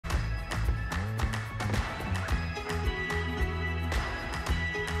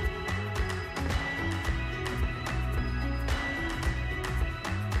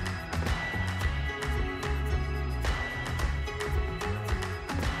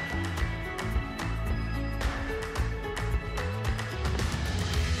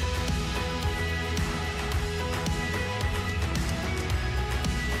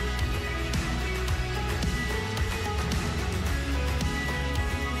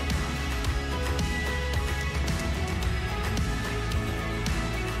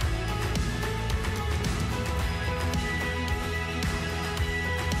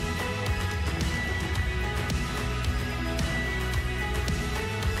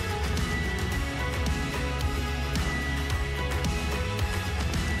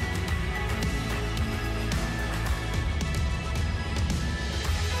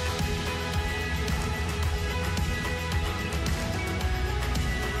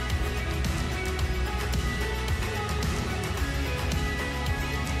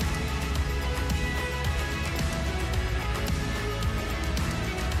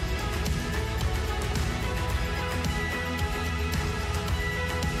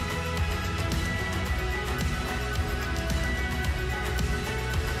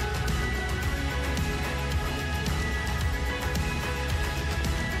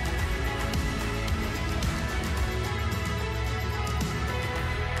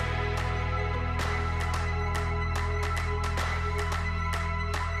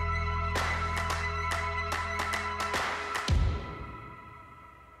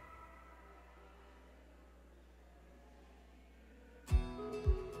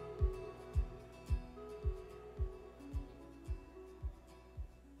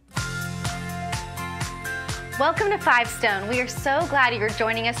Welcome to Five Stone. We are so glad you're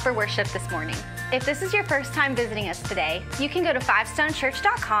joining us for worship this morning. If this is your first time visiting us today, you can go to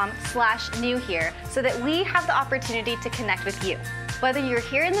fivestonechurch.com/new here so that we have the opportunity to connect with you. Whether you're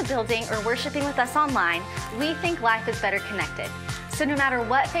here in the building or worshiping with us online, we think life is better connected. So no matter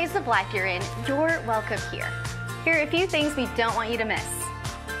what phase of life you're in, you're welcome here. Here are a few things we don't want you to miss.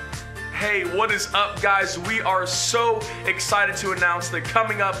 Hey, what is up, guys? We are so excited to announce that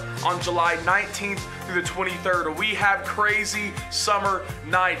coming up on July 19th through the 23rd, we have Crazy Summer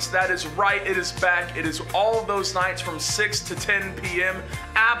Nights. That is right, it is back. It is all of those nights from 6 to 10 p.m.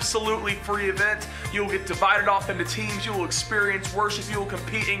 Absolutely free event. You'll get divided off into teams. You will experience worship. You will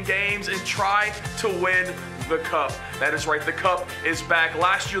compete in games and try to win the cup. That is right, the cup is back.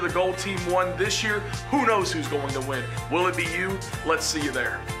 Last year, the gold team won. This year, who knows who's going to win? Will it be you? Let's see you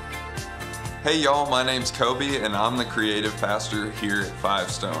there. Hey y'all, my name's Kobe and I'm the creative pastor here at Five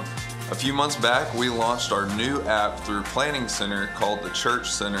Stone. A few months back, we launched our new app through Planning Center called the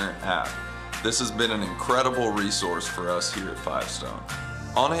Church Center app. This has been an incredible resource for us here at Five Stone.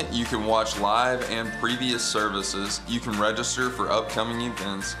 On it, you can watch live and previous services, you can register for upcoming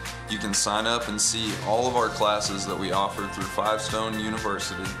events, you can sign up and see all of our classes that we offer through Five Stone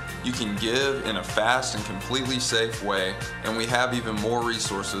University. You can give in a fast and completely safe way, and we have even more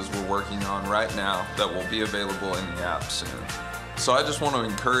resources we're working on right now that will be available in the app soon. So I just want to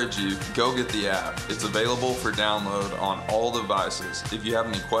encourage you, go get the app. It's available for download on all devices. If you have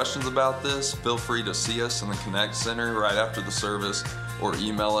any questions about this, feel free to see us in the Connect Center right after the service or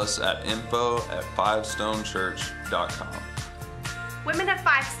email us at info@fivestonechurch.com. Women of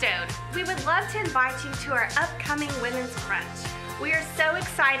Five Stone, we would love to invite you to our upcoming Women's Brunch. We are so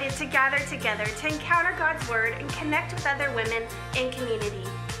excited to gather together to encounter God's Word and connect with other women in community.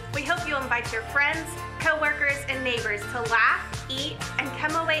 We hope you'll invite your friends, co-workers, and neighbors to laugh, eat, and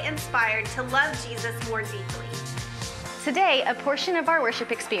come away inspired to love Jesus more deeply. Today, a portion of our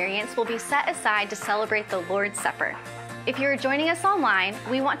worship experience will be set aside to celebrate the Lord's Supper. If you're joining us online,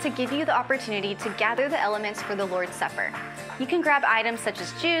 we want to give you the opportunity to gather the elements for the Lord's Supper. You can grab items such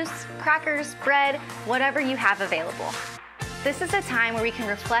as juice, crackers, bread, whatever you have available. This is a time where we can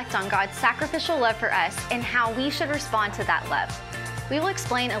reflect on God's sacrificial love for us and how we should respond to that love. We will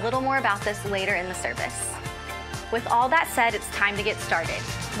explain a little more about this later in the service. With all that said, it's time to get started.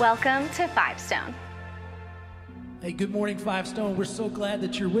 Welcome to Five Stone. Hey, good morning, Five Stone. We're so glad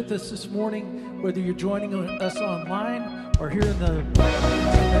that you're with us this morning, whether you're joining us online or here in the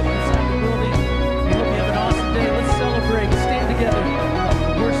inside the building. We hope you have an awesome day. Let's celebrate. Stand together.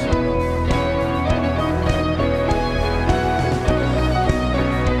 Worship.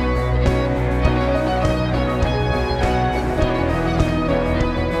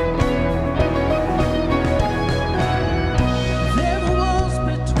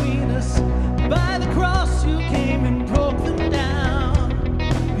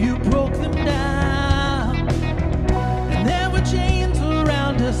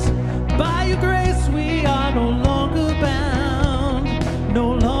 By your grace we are no longer bound,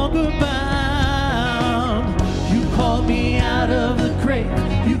 no longer bound. You called me out of the grave,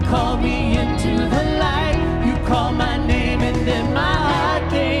 you called me into the light, you called my name and then my heart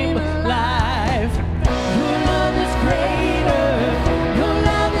came alive. Your love is greater, your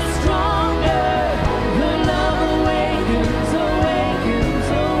love is stronger, your love awakens, awakens,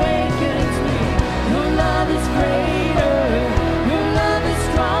 awakens me. Your love is greater, your love is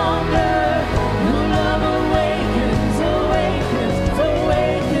stronger.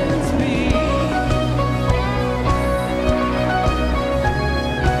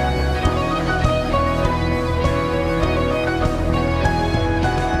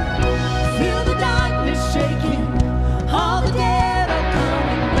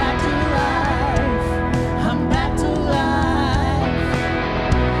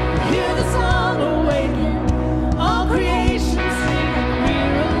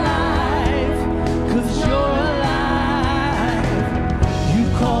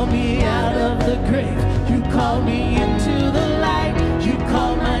 Call me into the light, you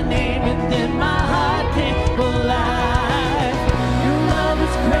called my name and then my heart came alive. Your love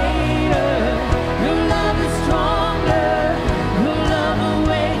is greater, your love is stronger, your love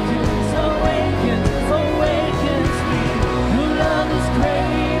awakens, awakens, awakens me. Your love is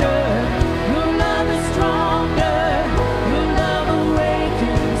greater, your love is stronger, your love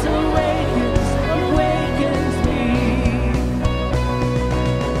awakens, awakens, awakens me.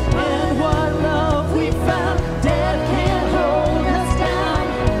 And what love we found.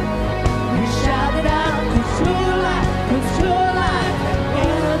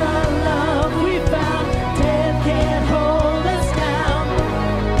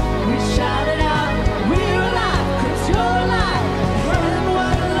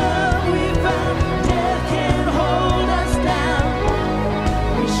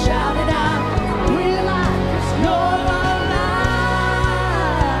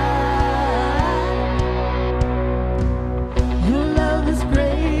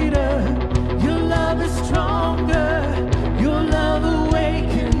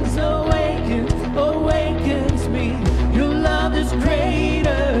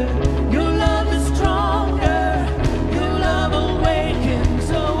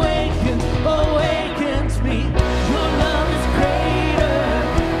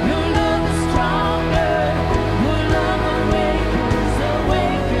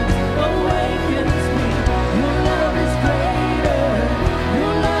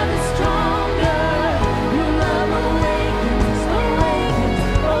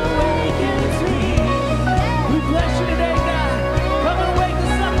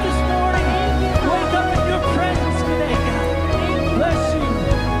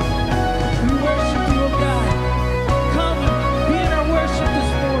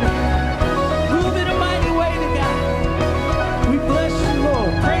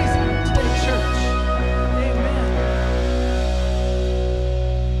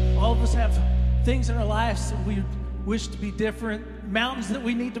 wish to be different, mountains that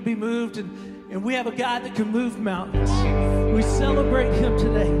we need to be moved, and we have a God that can move mountains. We celebrate him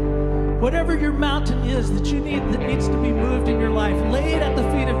today. Whatever your mountain is that needs to be moved in your life, lay it at the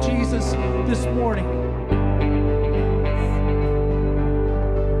feet of Jesus this morning.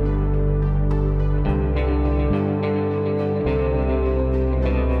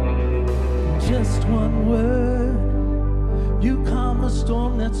 Just one word, you calm the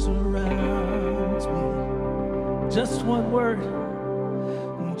storm that surrounds me. Just one word,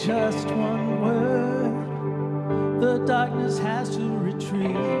 just one word, the darkness has to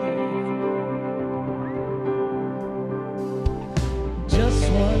retreat.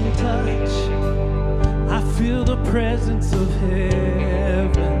 Just one touch, I feel the presence of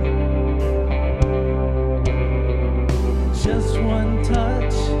heaven. Just one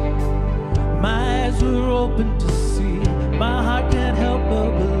touch, my eyes were open to see. My heart can't help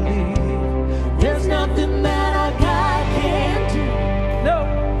but believe. There's nothing that our God can't do. No,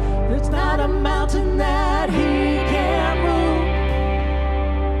 there's not a mountain that he can't move.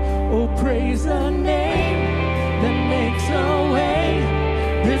 Oh, praise the name that makes a way.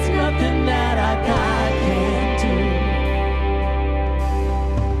 There's nothing that our God can't do.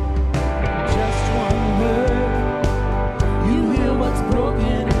 Just one word, you hear what's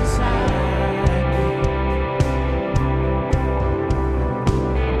broken inside.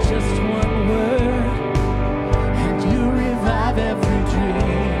 Just one word, and you revive every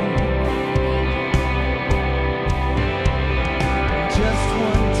dream. Just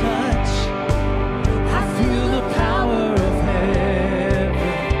one touch, I feel the power of heaven.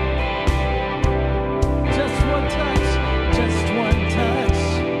 Just one touch, just one touch.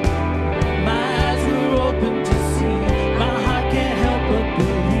 My eyes were open to see. My heart can't help but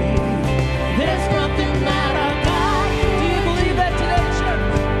believe. There's nothing that our God. Do you believe that today, church?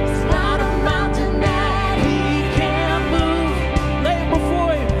 It's not a mountain that he can't move. Lay it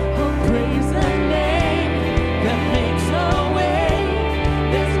before him. Oh, praise the name that makes a way.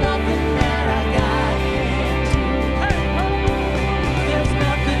 There's nothing that our God can't do. There's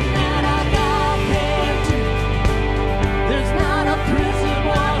nothing that our God can't do. There's not a prison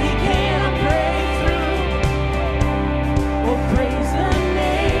wall he can't break through. Oh, praise the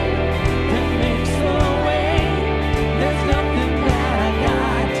name that makes a way. There's nothing that our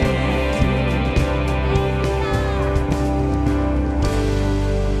God can't do.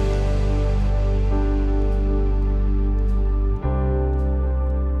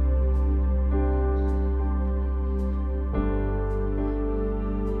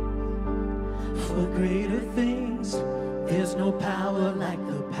 For greater things, there's no power like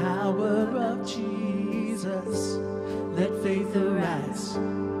the power of Jesus. Let faith arise,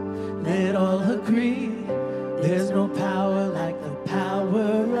 let all agree. There's no power like the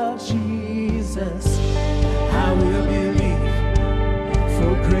power of Jesus. I will believe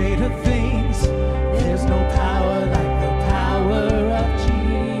for greater things. There's no power like the power of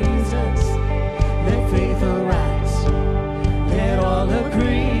Jesus. Let faith arise, let all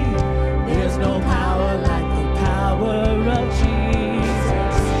agree. There's no power like the power of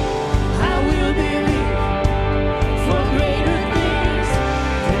Jesus. I will believe for greater things.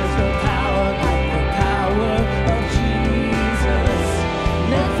 There's no power like the power of Jesus.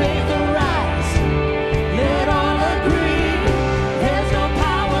 Let faith arise, let all agree. There's no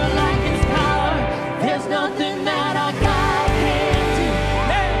power like his power. There's nothing that our God can't do.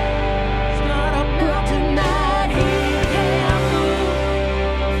 It's not a mountain that he can't move.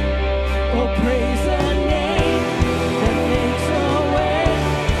 Oh, praise the name that makes a way.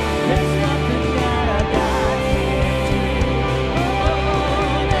 There's nothing that our God can't do.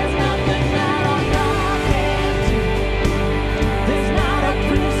 Oh, there's nothing that our God can't do. There's not a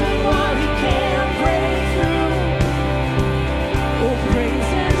prison wall he can't break through. Oh, praise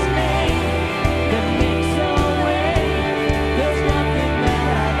his name that makes a way. There's nothing that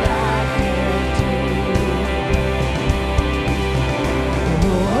our God can't do.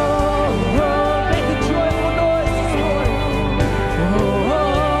 Oh, oh, oh, make a joyful noise this morning. Oh, oh,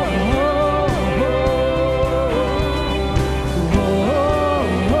 oh, oh. Oh,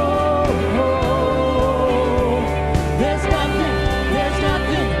 oh, oh. There's nothing, there's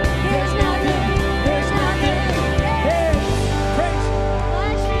nothing, there's nothing, there's nothing. Hey, praise.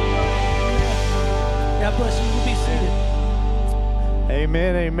 God bless you. You be seated.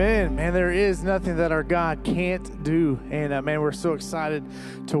 Amen, amen. Man, there is nothing that our God can't do. And man, we're so excited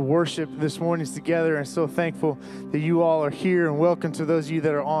to worship this morning together and so thankful that you all are here. And welcome to those of you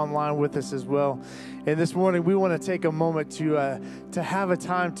that are online with us as well. And this morning, we want to take a moment to have a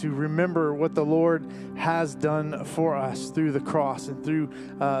time to remember what the Lord has done for us through the cross and through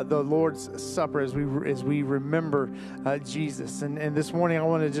the Lord's Supper as we remember Jesus. And this morning, I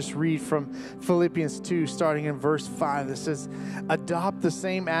want to just read from Philippians 2, starting in verse 5. That says, "Adopt the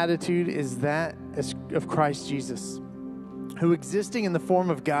same attitude as that of Christ Jesus, who existing in the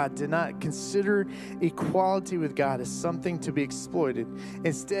form of God did not consider equality with God as something to be exploited.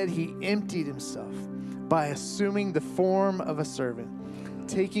 Instead, he emptied himself by assuming the form of a servant,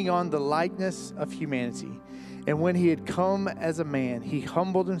 taking on the likeness of humanity. And when he had come as a man, he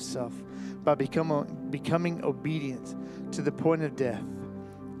humbled himself by becoming obedient to the point of death,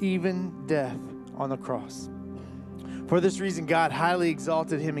 even death on the cross. For this reason, God highly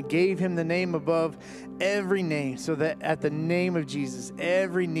exalted him and gave him the name above every name, so that at the name of Jesus,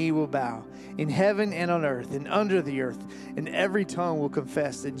 every knee will bow in heaven and on earth and under the earth, and every tongue will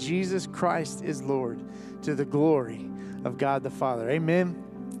confess that Jesus Christ is Lord, to the glory of God the Father." Amen.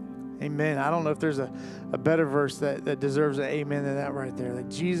 Amen. I don't know if there's a better verse that deserves an amen than that right there. That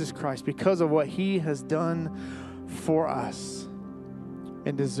Jesus Christ, because of what he has done for us,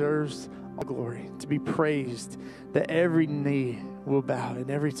 and deserves all glory, to be praised, that every knee will bow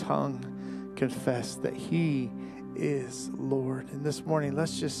and every tongue confess that he is Lord. And this morning,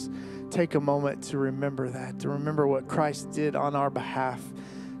 let's just take a moment to remember that, to remember what Christ did on our behalf,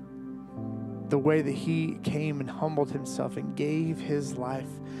 the way that he came and humbled himself and gave his life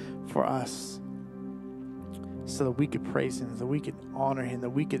for us so that we could praise him, that we could honor him, that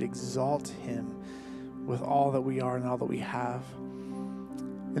we could exalt him with all that we are and all that we have.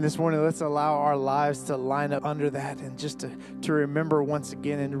 And this morning, let's allow our lives to line up under that, and just to remember once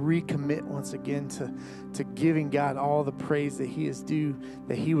again and recommit once again to giving God all the praise that he is due,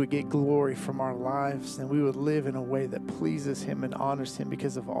 that he would get glory from our lives, and we would live in a way that pleases him and honors him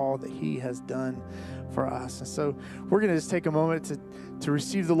because of all that he has done for us. And so we're going to just take a moment to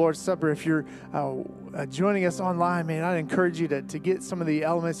receive the Lord's Supper. If you're joining us online, man, I'd encourage you to get some of the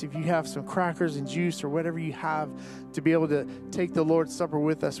elements. If you have some crackers and juice or whatever you have to be able to take the Lord's Supper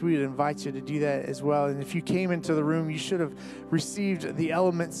with us, we would invite you to do that as well. And if you came into the room, you should have received the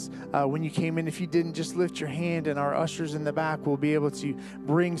elements when you came in. If you didn't, just lift your hand, and our ushers in the back will be able to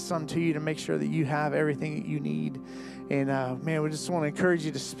bring some to you to make sure that you have everything that you need. And man, we just want to encourage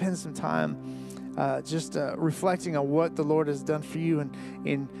you to spend some time just reflecting on what the Lord has done for you,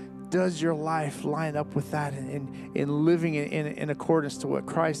 and does your life line up with that, and living in accordance to what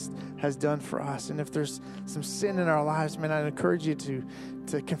Christ has done for us. And if there's some sin in our lives, man, I'd encourage you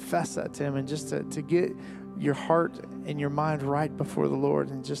to confess that to him, and just to get your heart and your mind right before the Lord,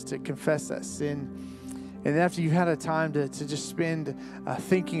 and just to confess that sin. And after you've had a time to just spend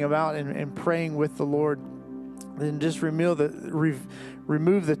thinking about and praying with the Lord, then just remove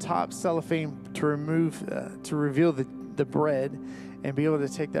the top cellophane to reveal the bread, and be able to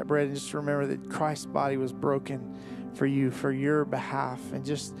take that bread and just remember that Christ's body was broken for you, for your behalf, and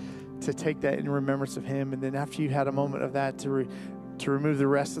just to take that in remembrance of him. And then after you've had a moment of that, to remove the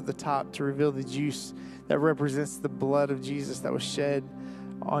rest of the top, to reveal the juice that represents the blood of Jesus that was shed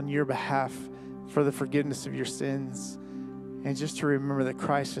on your behalf for the forgiveness of your sins. And just to remember that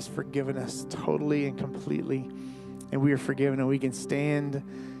Christ has forgiven us totally and completely, and we are forgiven, and we can stand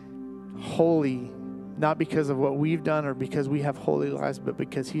holy, not because of what we've done or because we have holy lives, but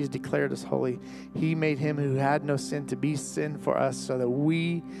because he's declared us holy. He made him who had no sin to be sin for us, so that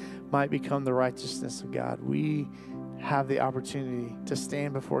we might become the righteousness of God. We have the opportunity to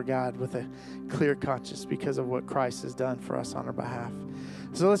stand before God with a clear conscience because of what Christ has done for us on our behalf.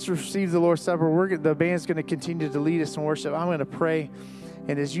 So let's receive the Lord's Supper. The band's going to continue to lead us in worship. I'm going to pray.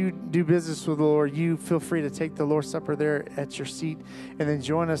 And as you do business with the Lord, you feel free to take the Lord's Supper there at your seat, and then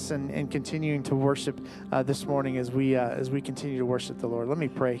join us in continuing to worship this morning as we continue to worship the Lord. Let me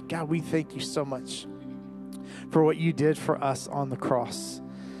pray. God, we thank you so much for what you did for us on the cross.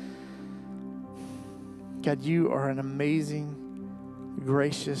 God, you are an amazing,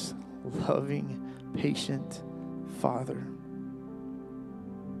 gracious, loving, patient Father.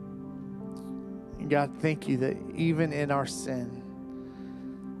 And God, thank you that even in our sin,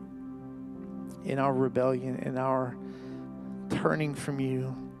 in our rebellion, in our turning from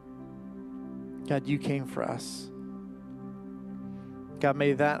you, God, you came for us. God,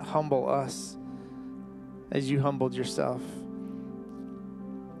 may that humble us as you humbled yourself.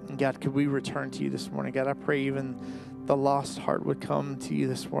 And God, could we return to you this morning? God, I pray even the lost heart would come to you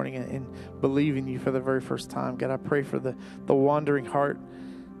this morning and believe in you for the very first time. God, I pray for the wandering heart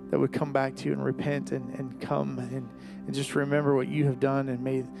that would come back to you and repent and come and just remember what you have done, and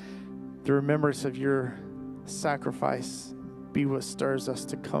may the remembrance of your sacrifice be what stirs us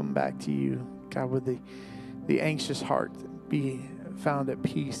to come back to you. God, would the anxious heart be found at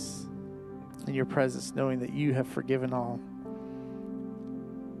peace in your presence, knowing that you have forgiven all.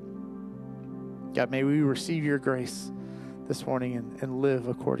 God, may we receive your grace this morning and live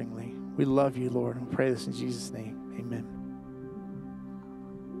accordingly. We love you, Lord, and we pray this in Jesus' name. Amen.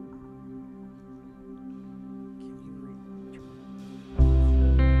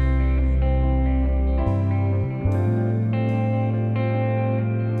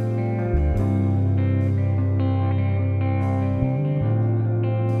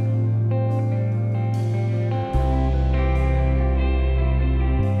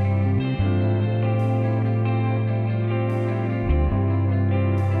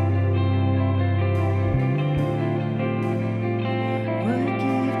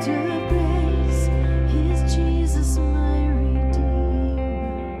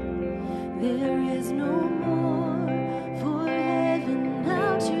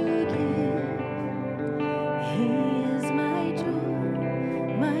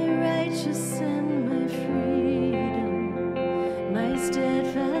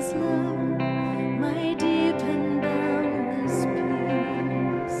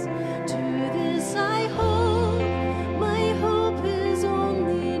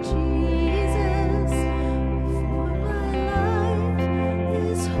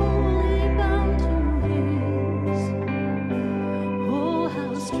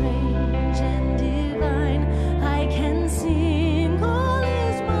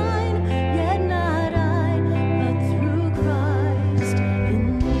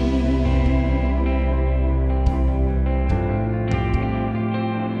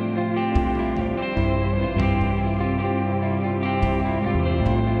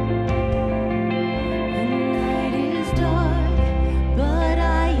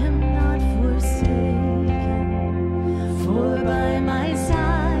 For by my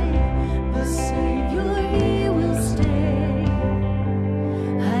side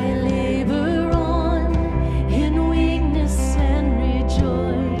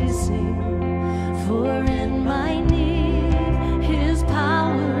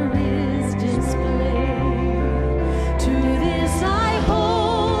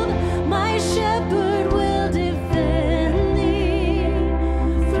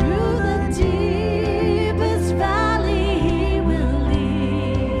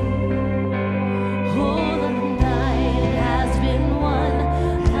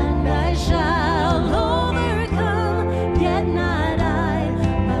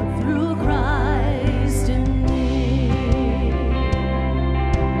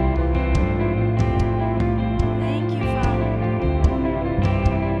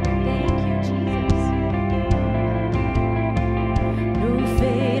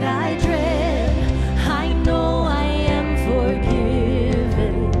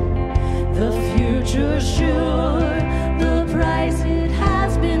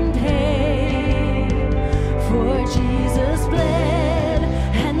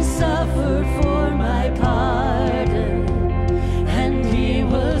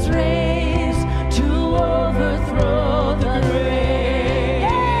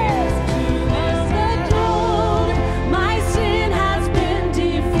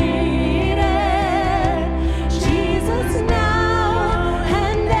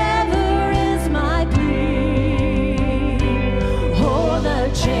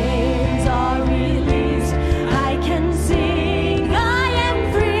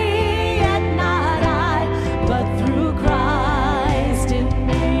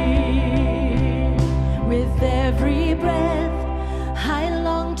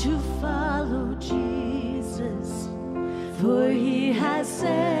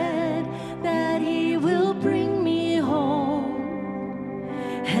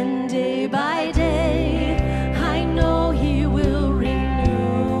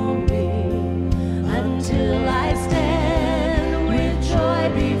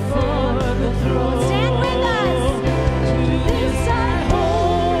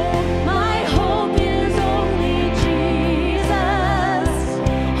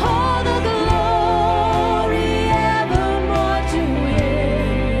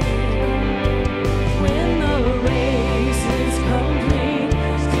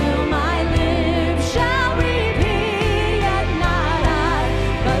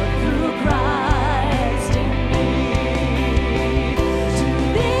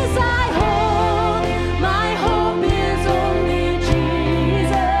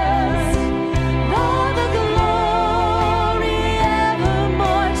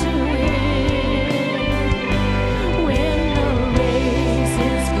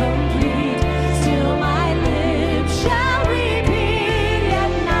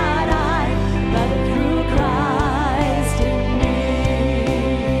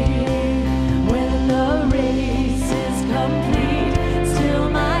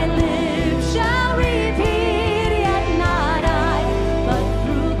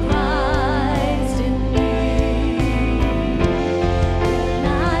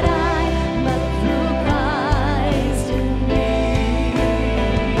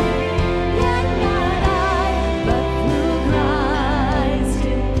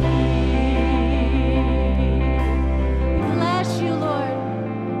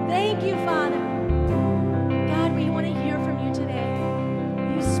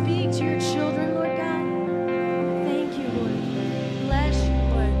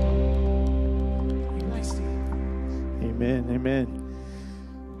Amen. Amen.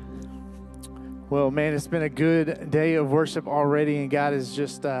 Well, man, it's been a good day of worship already, and God is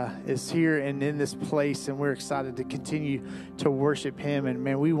just is here and in this place, and we're excited to continue to worship Him. And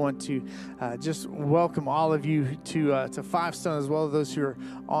man, we want to just welcome all of you to Five Stone, as well as those who are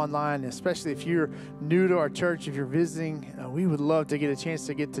online. Especially if you're new to our church, if you're visiting, we would love to get a chance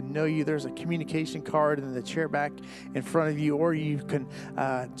to get to know you. There's a communication card in the chair back in front of you, or you can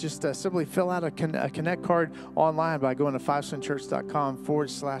just simply fill out a Connect card online by going to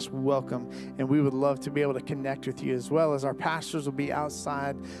fivestonechurch.com/welcome, and we would love to be able to connect with you, as well as our pastors will be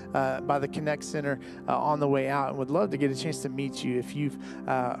outside by the Connect Center on the way out, and would love to get a chance to meet you. If you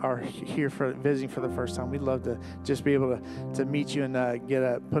are here for visiting for the first time, we'd love to just be able to meet you and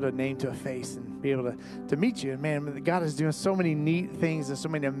put a name to a face and be able to meet you. And man, God is doing so many neat things and so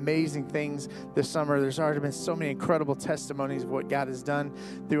many amazing things this summer. There's already been so many incredible testimonies of what God has done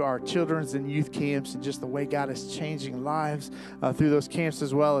through our children's and youth camps, and just the way God is changing lives through those camps,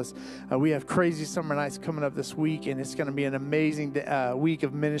 as well as we have Crazy Summer Nights coming up this week, and it's going to be an amazing week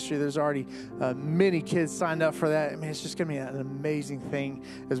of ministry. There's already many kids signed up for that. I mean, it's just going to be an amazing thing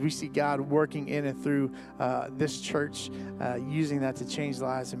as we see God working in and through this church, using that to change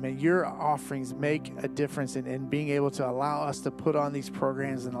lives. And man, your offerings make a difference in being able to allow us to put on these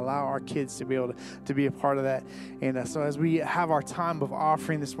programs and allow our kids to be able to be a part of that. And so as we have our time of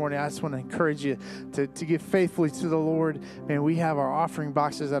offering this morning, I just want to encourage you to give faithfully to the Lord. Man, we have our offering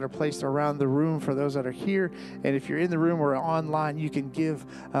boxes that are placed around the room for those that are here. And if you're in the room or online, you can give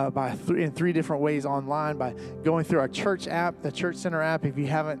in three different ways online: by going through our church app, the Church Center app. If you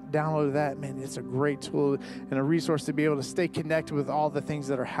haven't downloaded that, man, it's a great tool and a resource to be able to stay connected with all the things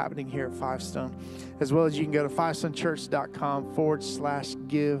that are happening here at Five Stone. As well as you can go to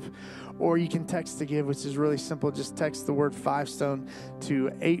fivestonechurch.com/give, or you can text to give, which is really simple. Just text the word Five Stone to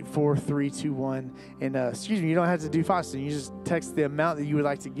 84321. And you don't have to do Five Stone. You just text the amount that you would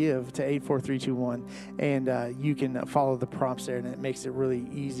like to give to 84321, and you can follow the prompts there, and it makes it really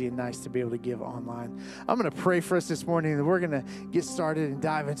easy and nice to be able to give online. I'm going to pray for us this morning, and we're going to get started and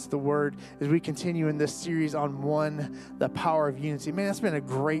dive into the Word as we continue in this series on the power of unity. Man, it's been a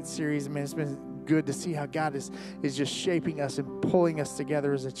great series. Man, it's been good to see how God is just shaping us and pulling us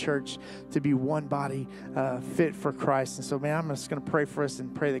together as a church to be one body fit for Christ. And so, man, I'm just going to pray for us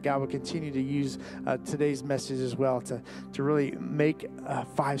and pray that God will continue to use today's message as well to really make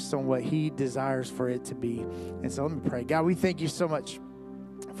Five Stone what He desires for it to be. And so let me pray. God, we thank you so much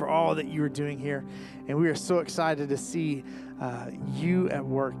for all that you are doing here, and we are so excited to see you at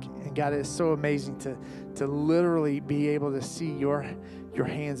work. And God, it is so amazing to literally be able to see your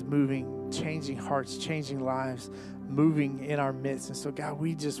hands moving, changing hearts, changing lives, moving in our midst. And so, God,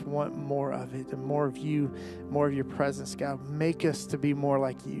 we just want more of it and more of you, more of your presence. God, make us to be more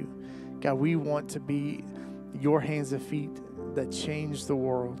like you. God, we want to be your hands and feet that change the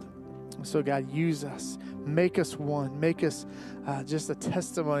world. So, God, use us. Make us one. Make us just a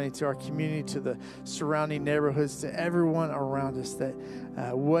testimony to our community, to the surrounding neighborhoods, to everyone around us, that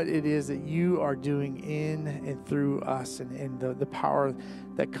what it is that you are doing in and through us, and the power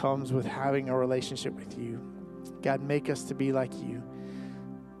that comes with having a relationship with you. God, make us to be like you.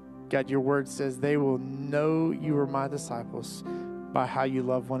 God, your word says they will know you are my disciples by how you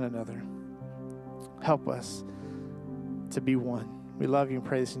love one another. Help us to be one. We love you and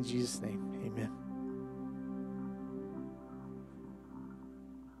pray this in Jesus' name. Amen.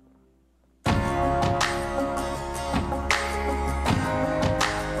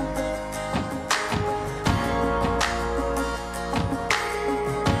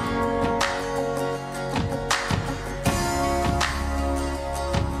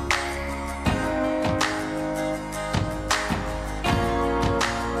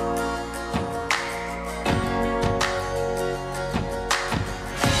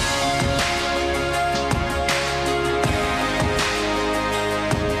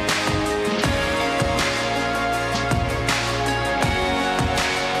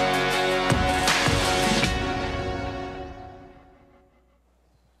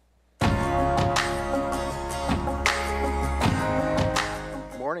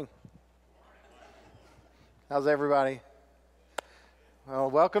 How's everybody?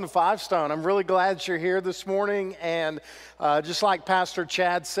 Well, welcome to Five Stone. I'm really glad you're here this morning. And just like Pastor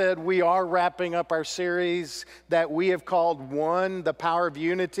Chad said, we are wrapping up our series that we have called One, the Power of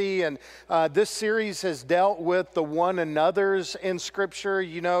Unity. And this series has dealt with the one another's in Scripture.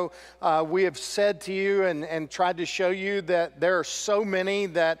 You know, we have said to you and tried to show you that there are so many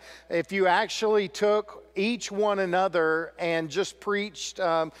that if you actually took each one another and just preached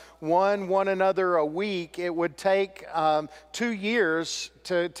one another a week, it would take 2 years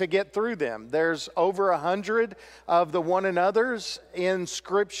to get through them. There's over 100 of the one another's in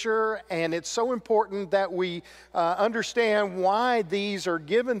Scripture, and it's so important that we understand why these are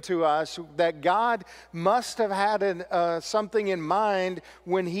given to us, that God must have had something in mind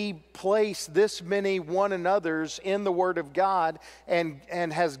when He placed this many one another's in the Word of God and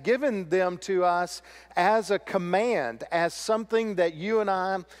has given them to us as a command, as something that you and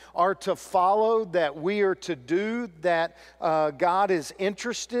I are to follow, that we are to do, that God is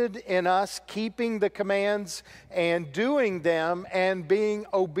interested in us keeping the commands and doing them and being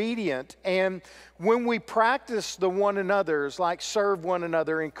obedient. And when we practice the one another's, like serve one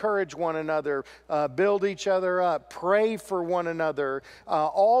another, encourage one another, build each other up, pray for one another,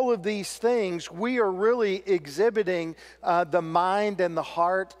 all of these things, we are really exhibiting the mind and the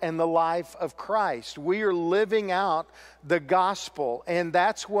heart and the life of Christ. We are living out the gospel, and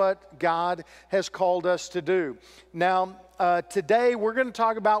that's what God has called us to do. Now, today we're going to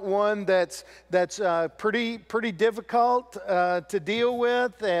talk about one that's pretty difficult to deal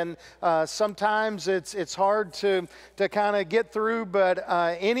with, and sometimes it's hard to kind of get through. But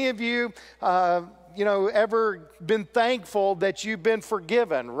any of you ever been thankful that you've been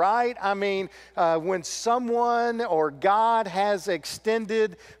forgiven, right? I mean, when someone or God has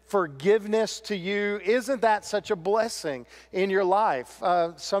extended forgiveness to you, isn't that such a blessing in your life?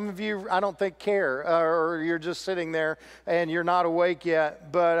 Some of you, I don't think, care, or you're just sitting there and you're not awake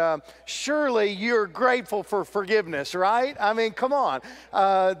yet, but surely you're grateful for forgiveness, right? I mean, come on.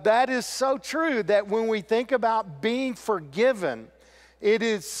 That is so true, that when we think about being forgiven, it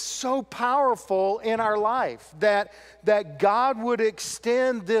is so powerful in our life that God would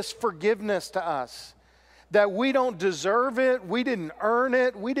extend this forgiveness to us, that we don't deserve it, we didn't earn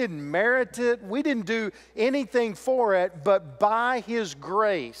it, we didn't merit it, we didn't do anything for it, but by His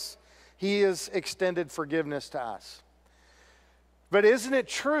grace, He has extended forgiveness to us. But isn't it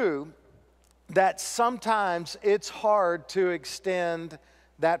true that sometimes it's hard to extend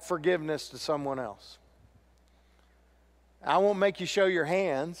that forgiveness to someone else? I won't make you show your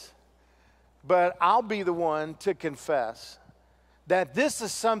hands, but I'll be the one to confess that this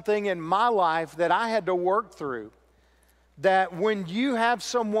is something in my life that I had to work through. That when you have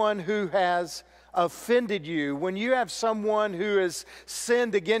someone who has offended you, when you have someone who has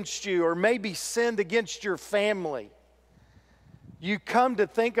sinned against you or maybe sinned against your family, you come to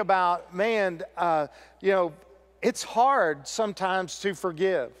think about, man, it's hard sometimes to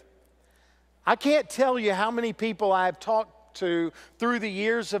forgive. I can't tell you how many people I've talked to through the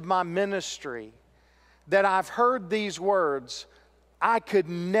years of my ministry that I've heard these words, I could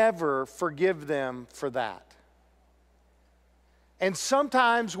never forgive them for that. And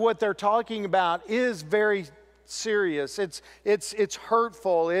sometimes what they're talking about is very serious. It's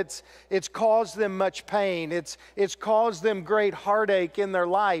hurtful. It's caused them much pain. It's caused them great heartache in their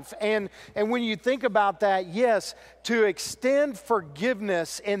life. And when you think about that, yes, to extend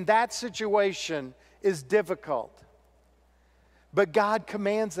forgiveness in that situation is difficult. But God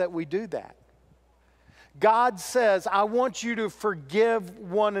commands that we do that. God says, I want you to forgive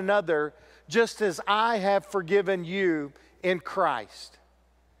one another just as I have forgiven you in Christ.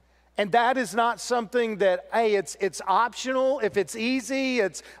 And that is not something that, hey, it's optional. If it's easy,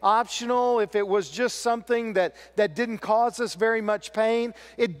 it's optional. If it was just something that didn't cause us very much pain,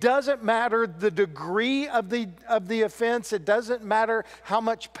 it doesn't matter the degree of the offense. It doesn't matter how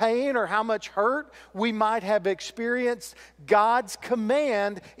much pain or how much hurt we might have experienced. God's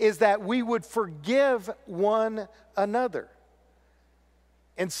command is that we would forgive one another.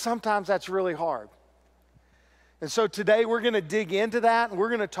 And sometimes that's really hard. And so today we're going to dig into that, and we're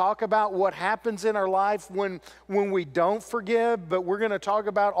going to talk about what happens in our life when we don't forgive, but we're going to talk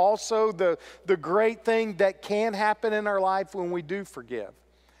about also the great thing that can happen in our life when we do forgive.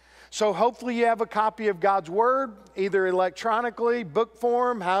 So hopefully you have a copy of God's Word, either electronically, book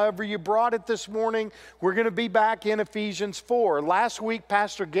form, however you brought it this morning. We're going to be back in Ephesians 4. Last week,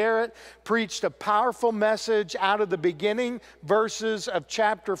 Pastor Garrett preached a powerful message out of the beginning verses of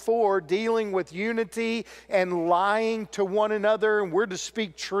chapter 4, dealing with unity and lying to one another, and we're to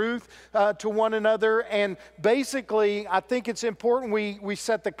speak truth to one another. And basically, I think it's important we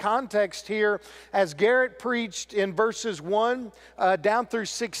set the context here. As Garrett preached in verses 1 down through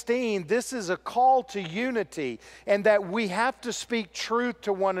 16, this is a call to unity, and that we have to speak truth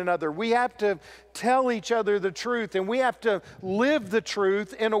to one another. We have to tell each other the truth, and we have to live the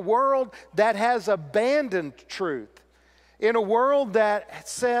truth in a world that has abandoned truth. In a world that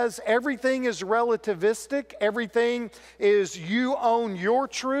says everything is relativistic, everything is you own your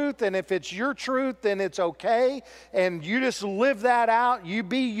truth, and if it's your truth, then it's okay, and you just live that out, you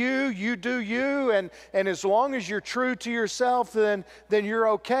be you, you do you, and as long as you're true to yourself, then you're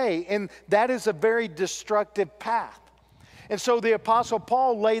okay. And that is a very destructive path. And so the Apostle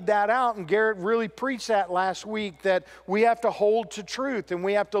Paul laid that out, and Garrett really preached that last week, that we have to hold to truth, and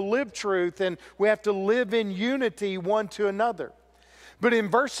we have to live truth, and we have to live in unity one to another. But in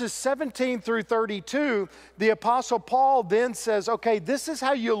verses 17 through 32, the Apostle Paul then says, okay, this is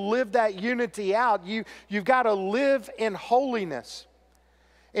how you live that unity out. You've got to live in holiness.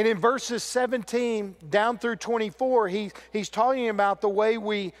 And in verses 17 down through 24, he's talking about the way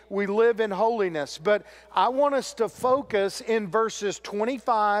we live in holiness. But I want us to focus in verses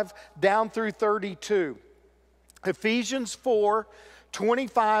 25 down through 32. Ephesians 4,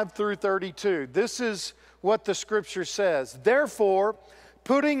 25 through 32. This is what the scripture says. Therefore,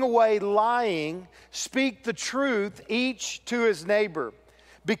 putting away lying, speak the truth each to his neighbor,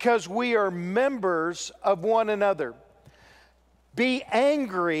 because we are members of one another. Be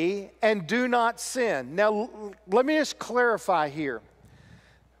angry and do not sin. Now, let me just clarify here.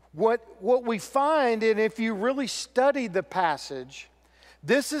 What we find, and if you really study the passage,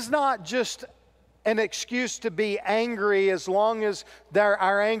 this is not just an excuse to be angry as long as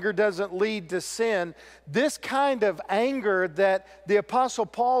our anger doesn't lead to sin. This kind of anger that the Apostle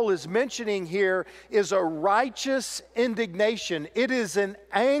Paul is mentioning here is a righteous indignation. It is an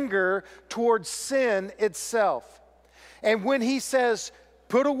anger towards sin itself. And when he says,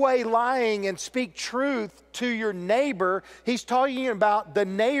 put away lying and speak truth to your neighbor, he's talking about the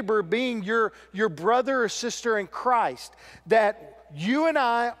neighbor being your brother or sister in Christ. That you and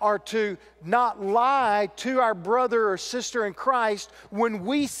I are to not lie to our brother or sister in Christ. When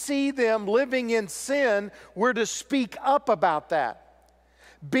we see them living in sin, we're to speak up about that.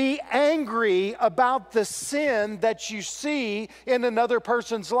 Be angry about the sin that you see in another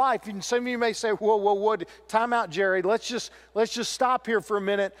person's life. And some of you may say, whoa, time out, Jerry. Let's just stop here for a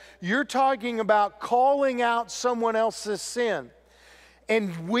minute. You're talking about calling out someone else's sin.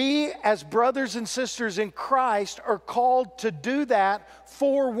 And we, as brothers and sisters in Christ, are called to do that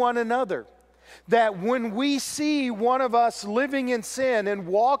for one another. That when we see one of us living in sin and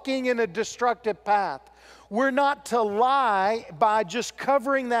walking in a destructive path, we're not to lie by just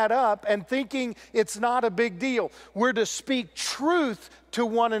covering that up and thinking it's not a big deal. We're to speak truth to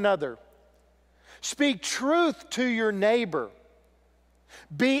one another. Speak truth to your neighbor.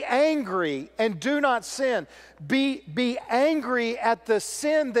 Be angry and do not sin. Be angry at the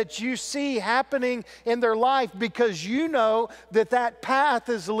sin that you see happening in their life, because you know that path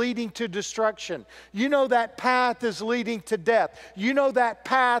is leading to destruction. You know that path is leading to death. You know that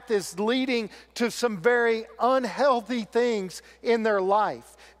path is leading to some very unhealthy things in their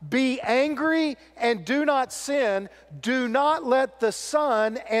life. Be angry and do not sin. Do not let the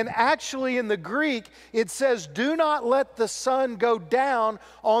sun, and actually in the Greek it says, do not let the sun go down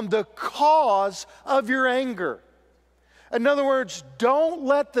on the cause of your anger. In other words, don't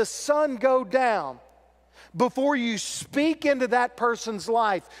let the sun go down before you speak into that person's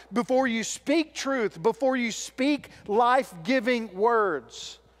life, before you speak truth, before you speak life-giving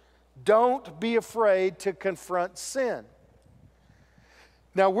words. Don't be afraid to confront sin.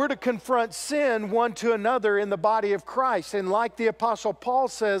 Now, we're to confront sin one to another in the body of Christ. And like the Apostle Paul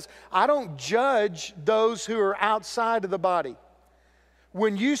says, I don't judge those who are outside of the body.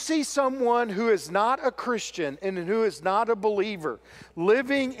 When you see someone who is not a Christian and who is not a believer,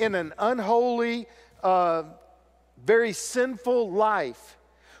 living in an unholy, very sinful life,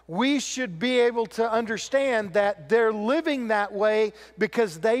 we should be able to understand that they're living that way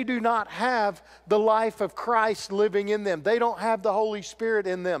because they do not have the life of Christ living in them. They don't have the Holy Spirit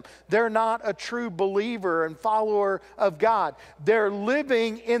in them. They're not a true believer and follower of God. They're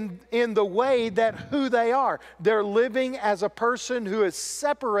living in the way that who they are. They're living as a person who is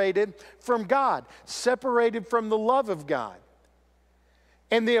separated from God, separated from the love of God.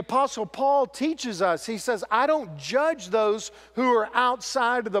 And the Apostle Paul teaches us, he says, I don't judge those who are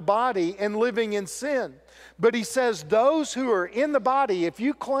outside of the body and living in sin. But he says those who are in the body, if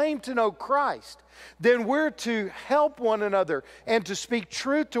you claim to know Christ, then we're to help one another and to speak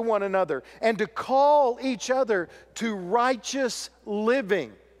truth to one another and to call each other to righteous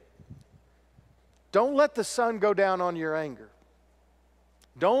living. Don't let the sun go down on your anger.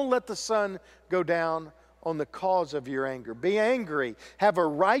 Don't let the sun go down on the cause of your anger. Be angry. Have a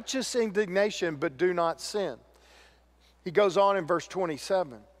righteous indignation, but do not sin. He goes on in verse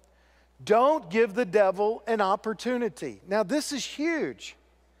 27. Don't give the devil an opportunity. Now, this is huge.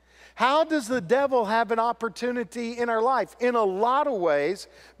 How does the devil have an opportunity in our life? In a lot of ways,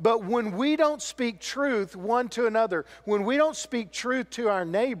 but when we don't speak truth one to another, when we don't speak truth to our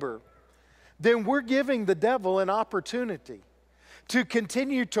neighbor, then we're giving the devil an opportunity to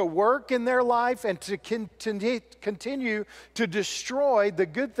continue to work in their life and to continue to destroy the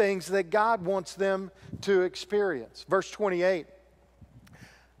good things that God wants them to experience. Verse 28.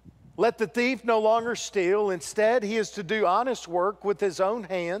 Let the thief no longer steal. Instead, he is to do honest work with his own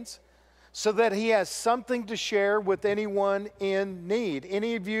hands so that he has something to share with anyone in need.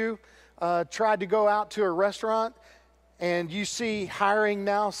 Any of you tried to go out to a restaurant and you see hiring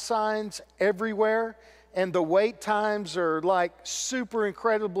now signs everywhere, and the wait times are like super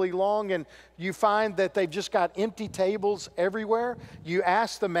incredibly long, and you find that they've just got empty tables everywhere? You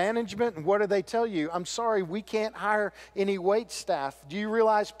ask the management, and what do they tell you? I'm sorry, we can't hire any wait staff. Do you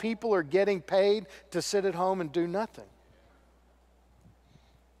realize people are getting paid to sit at home and do nothing?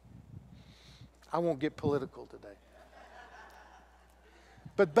 I won't get political today.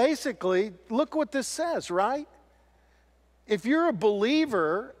 But basically, look what this says, right? If you're a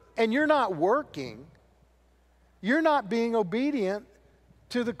believer and you're not working, you're not being obedient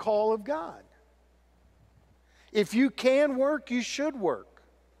to the call of God. If you can work, you should work.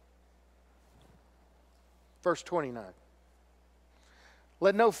 Verse 29.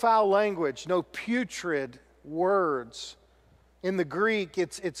 Let no foul language, no putrid words. In the Greek,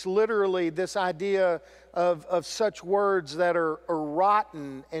 it's literally this idea of such words that are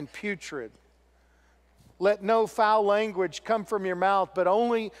rotten and putrid. Let no foul language come from your mouth, but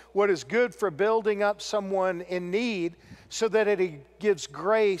only what is good for building up someone in need, so that it gives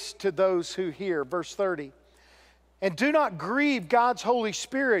grace to those who hear. Verse 30. And do not grieve God's Holy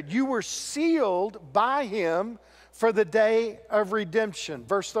Spirit. You were sealed by Him for the day of redemption.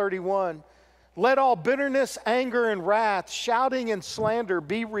 Verse 31. Let all bitterness, anger, and wrath, shouting and slander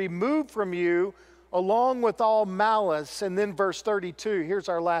be removed from you, along with all malice. And then verse 32, here's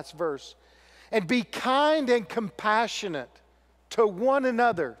our last verse. And be kind and compassionate to one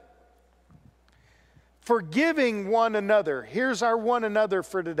another, forgiving one another. Here's our one another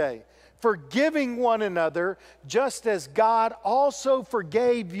for today. Forgiving one another, just as God also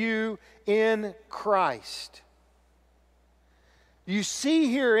forgave you in Christ. You see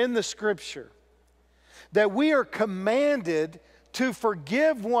here in the Scripture that we are commanded to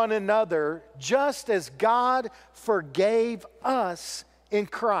forgive one another just as God forgave us in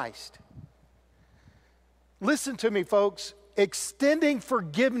Christ. Listen to me, folks. Extending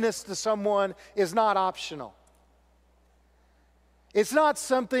forgiveness to someone is not optional. It's not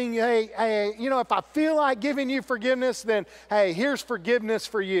something, hey, you know, if I feel like giving you forgiveness, then, hey, here's forgiveness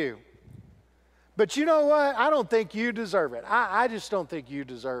for you. But you know what? I don't think you deserve it. I just don't think you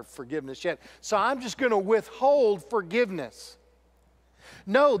deserve forgiveness yet. So I'm just going to withhold forgiveness.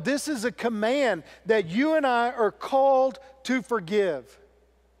 No, this is a command that you and I are called to forgive.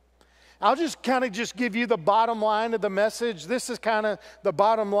 I'll just kind of give you the bottom line of the message. This is kind of the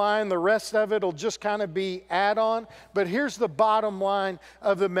bottom line. The rest of it will just kind of be add-on. But here's the bottom line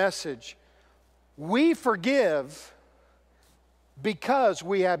of the message. We forgive because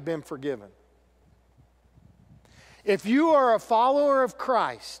we have been forgiven. If you are a follower of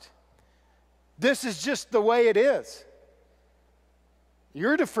Christ, this is just the way it is.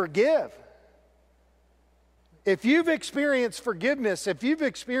 You're to forgive. If you've experienced forgiveness, if you've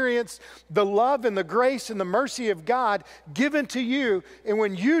experienced the love and the grace and the mercy of God given to you, and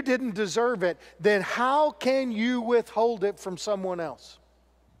when you didn't deserve it, then how can you withhold it from someone else?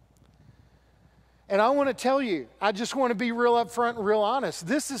 And I want to tell you, I just want to be real upfront and real honest.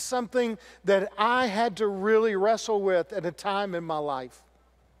 This is something that I had to really wrestle with at a time in my life.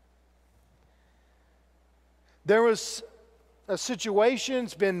 There was a situation,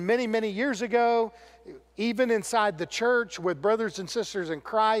 it's been many, many years ago, even inside the church with brothers and sisters in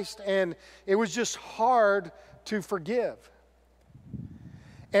Christ, and it was just hard to forgive.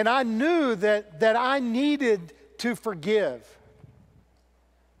 And I knew that I needed to forgive.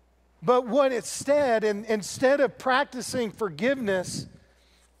 But what instead of practicing forgiveness,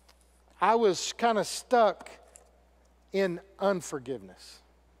 I was kind of stuck in unforgiveness.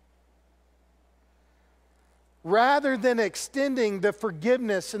 Rather than extending the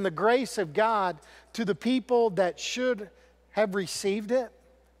forgiveness and the grace of God to the people that should have received it,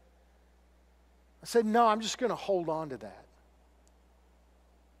 I said, no, I'm just going to hold on to that.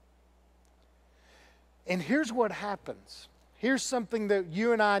 And here's what happens. Here's something that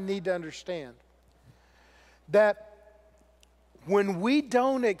you and I need to understand. That when we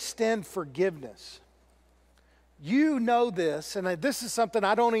don't extend forgiveness, you know this, and this is something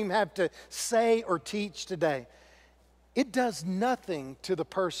I don't even have to say or teach today. it does nothing to the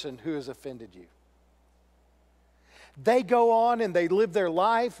person who has offended you. They go on and they live their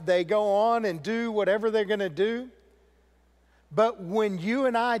life. They go on and do whatever they're going to do. But when you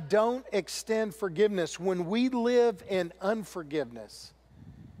and I don't extend forgiveness, when we live in unforgiveness,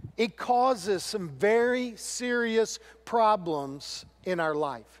 it causes some very serious problems in our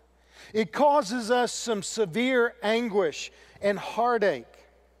life. It causes us some severe anguish and heartache.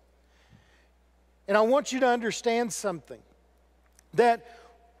 And I want you to understand something, that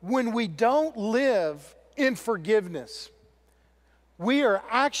when we don't live in forgiveness, we are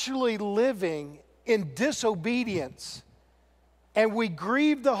actually living in disobedience, and we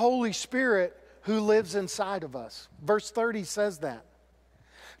grieve the Holy Spirit who lives inside of us. Verse 30 says that.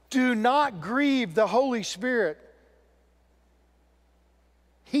 Do not grieve the Holy Spirit.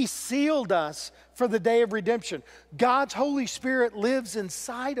 He sealed us for the day of redemption. God's Holy Spirit lives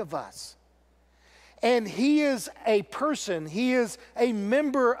inside of us. And He is a person, He is a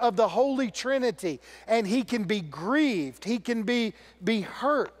member of the Holy Trinity, and He can be grieved, He can be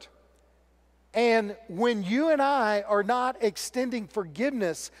hurt. And when you and I are not extending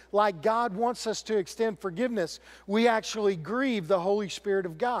forgiveness like God wants us to extend forgiveness, we actually grieve the Holy Spirit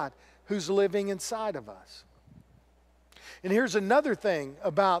of God who's living inside of us. And here's another thing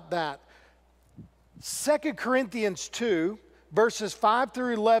about that. 2 Corinthians 2, verses 5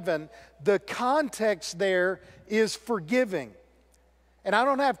 through 11, the context there is forgiving. And I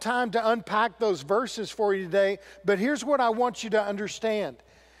don't have time to unpack those verses for you today, but here's what I want you to understand.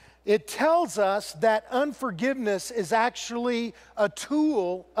 It tells us that unforgiveness is actually a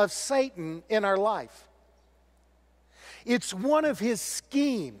tool of Satan in our life. It's one of his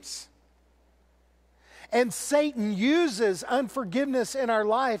schemes. And Satan uses unforgiveness in our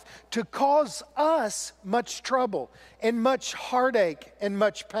life to cause us much trouble and much heartache and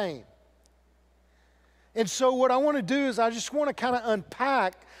much pain. And so what I want to do is I just want to kind of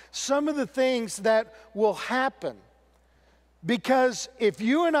unpack some of the things that will happen. Because if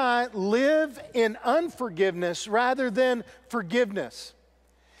you and I live in unforgiveness rather than forgiveness,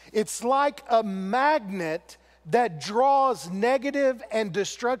 it's like a magnet that draws negative and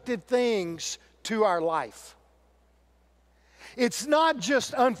destructive things to our life. It's not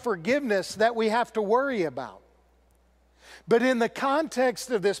just unforgiveness that we have to worry about. But in the context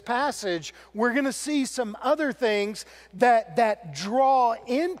of this passage, we're going to see some other things that draw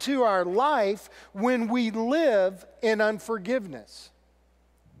into our life when we live in unforgiveness.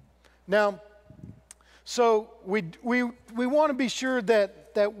 Now, so we want to be sure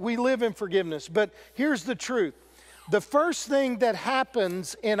that we live in forgiveness, but here's the truth. The first thing that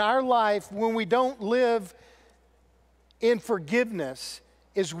happens in our life when we don't live in forgiveness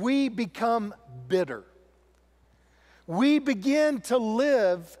is we become bitter. We begin to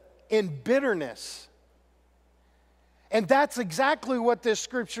live in bitterness. And that's exactly what this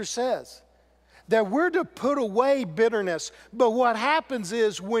scripture says. That we're to put away bitterness. But what happens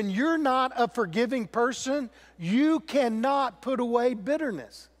is when you're not a forgiving person, you cannot put away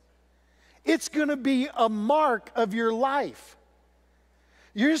bitterness. It's going to be a mark of your life.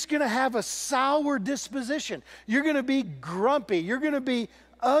 You're just going to have a sour disposition. You're going to be grumpy. You're going to be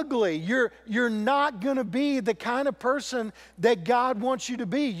ugly. You're not going to be the kind of person that God wants you to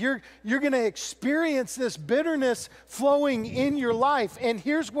be. You're going to experience this bitterness flowing in your life. And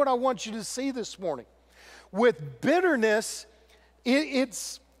here's what I want you to see this morning. With bitterness,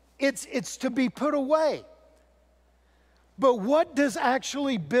 it's to be put away. But what does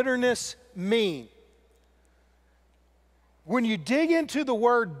actually bitterness mean? When you dig into the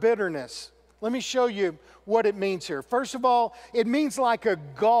word bitterness, let me show you what it means here. First of all, it means like a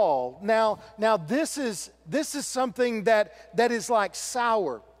gall. Now this is something that is like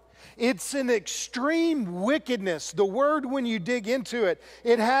sour. It's an extreme wickedness. The word, when you dig into it,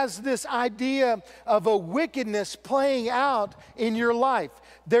 it has this idea of a wickedness playing out in your life.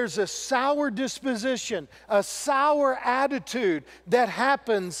 There's a sour disposition, a sour attitude that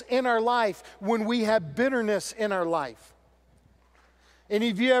happens in our life when we have bitterness in our life. Any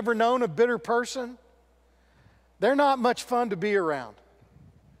of you ever known a bitter person? They're not much fun to be around.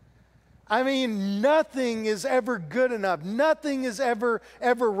 I mean, nothing is ever good enough. Nothing is ever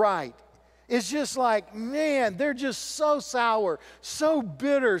right. It's just like, man, they're just so sour, so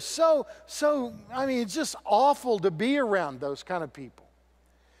bitter, I mean, it's just awful to be around those kind of people.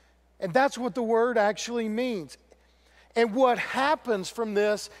 And that's what the word actually means. And what happens from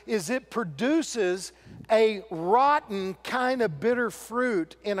this is it produces a rotten kind of bitter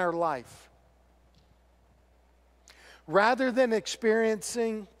fruit in our life. Rather than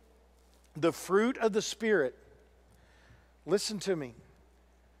experiencing the fruit of the Spirit, listen to me,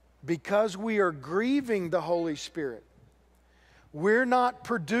 because we are grieving the Holy Spirit, we're not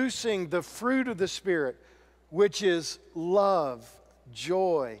producing the fruit of the Spirit, which is love,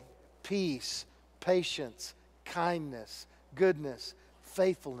 joy, peace, patience, kindness, goodness,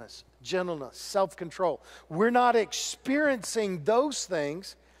 faithfulness, gentleness, self-control. We're not experiencing those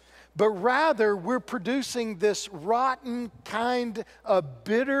things, but rather we're producing this rotten kind of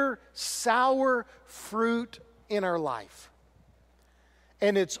bitter, sour fruit in our life.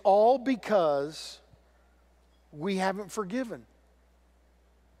 And it's all because we haven't forgiven.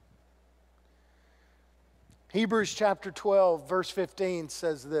 Hebrews chapter 12, verse 15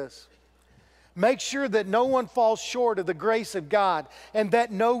 says this: make sure that no one falls short of the grace of God, and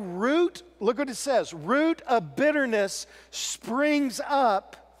that no root, look what it says, root of bitterness springs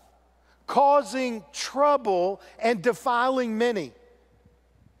up, causing trouble and defiling many.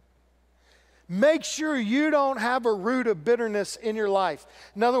 Make sure you don't have a root of bitterness in your life.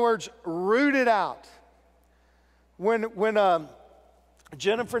 In other words, root it out. When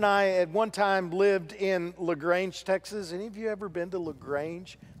Jennifer and I at one time lived in LaGrange, Texas. Any of you ever been to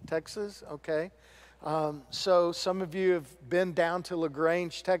LaGrange, Texas? Okay. So some of you have been down to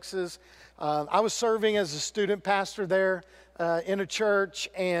LaGrange, Texas. I was serving as a student pastor there in a church,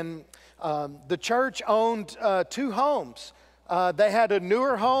 and the church owned 2 homes. They had a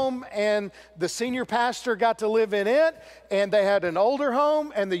newer home, and the senior pastor got to live in it, and they had an older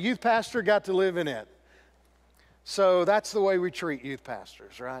home, and the youth pastor got to live in it. So that's the way we treat youth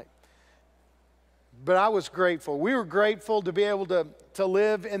pastors, right? But I was grateful. We were grateful to be able to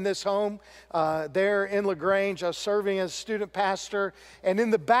live in this home there in LaGrange. I was serving as a student pastor, and in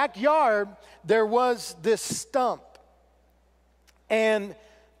the backyard, there was this stump. And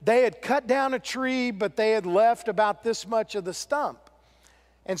they had cut down a tree, but they had left about this much of the stump.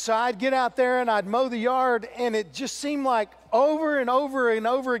 And so I'd get out there and I'd mow the yard, and it just seemed like over and over and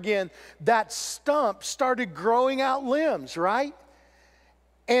over again, that stump started growing out limbs, right?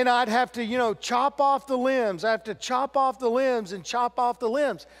 And I'd have to, chop off the limbs. I have to chop off the limbs and chop off the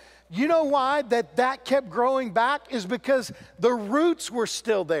limbs. You know why that kept growing back? Is because the roots were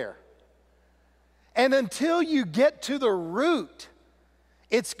still there. And until you get to the root,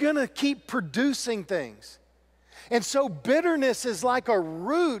 it's going to keep producing things. And so bitterness is like a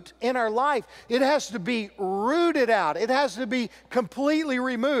root in our life. It has to be rooted out. It has to be completely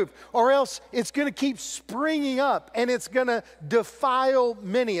removed, or else it's going to keep springing up, and it's going to defile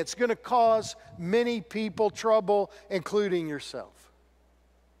many. It's going to cause many people trouble, including yourself.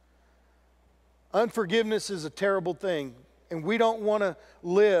 Unforgiveness is a terrible thing, and we don't want to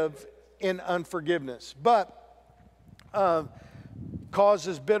live in unforgiveness, but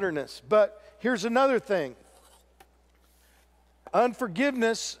causes bitterness. But here's another thing.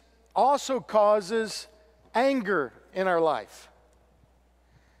 Unforgiveness also causes anger in our life.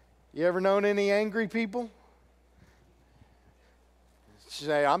 You ever known any angry people?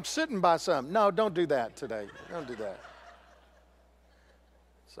 Say, I'm sitting by something. No, don't do that today. Don't do that.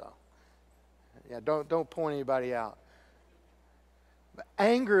 So, yeah, don't point anybody out. But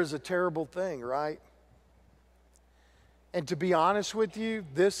anger is a terrible thing, right? And to be honest with you,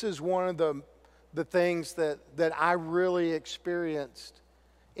 this is one of the things that I really experienced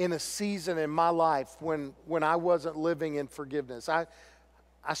in a season in my life when I wasn't living in forgiveness. I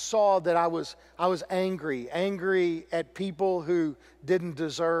saw that I was angry at people who didn't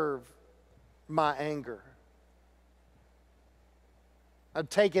deserve my anger. I'd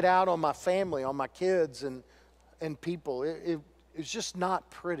take it out on my family, on my kids and people. It's just not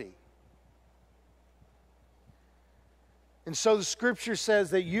pretty. And so the scripture says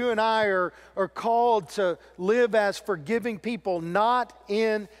that you and I are called to live as forgiving people, not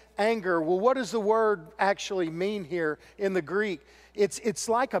in anger. Well, what does the word actually mean here in the Greek? It's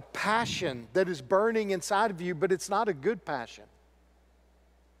like a passion that is burning inside of you, but it's not a good passion.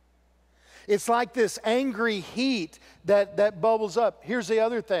 It's like this angry heat that bubbles up. Here's the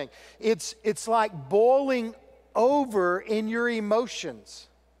other thing. It's like boiling over in your emotions.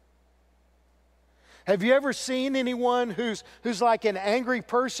 Have you ever seen anyone who's like an angry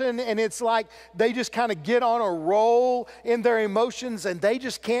person, and it's like they just kind of get on a roll in their emotions and they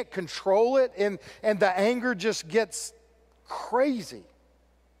just can't control it, and the anger just gets crazy?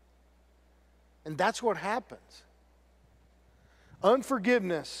 And that's what happens.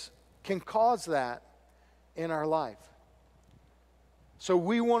 Unforgiveness can cause that in our life. So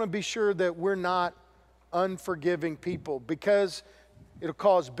we want to be sure that we're not unforgiving people, because it'll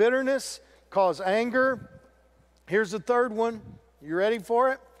cause bitterness, cause anger. Here's the third one. You ready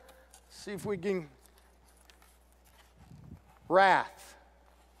for it? See if we can. Wrath.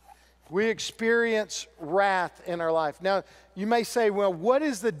 We experience wrath in our life. Now, you may say, well, what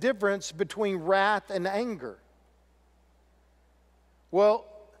is the difference between wrath and anger? Well,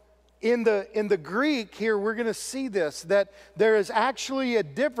 in the Greek here, we're going to see this, that there is actually a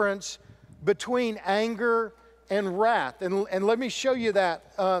difference between anger and wrath. And let me show you that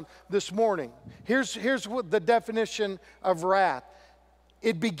this morning. Here's what the definition of wrath.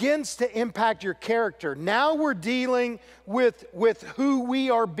 It begins to impact your character. Now we're dealing with who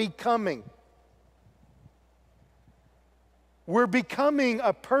we are becoming. We're becoming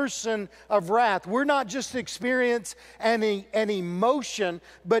a person of wrath. We're not just experiencing an emotion,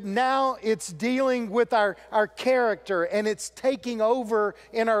 but now it's dealing with our character, and it's taking over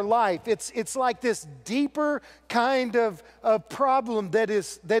in our life. It's like this deeper kind of problem that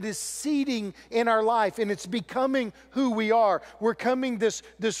is seeding in our life, and it's becoming who we are. We're becoming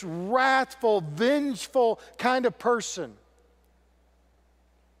this wrathful, vengeful kind of person.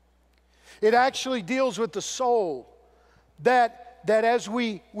 It actually deals with the soul. That as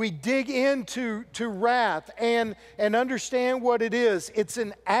we dig into wrath and understand what it is, it's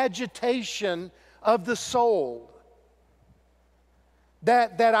an agitation of the soul.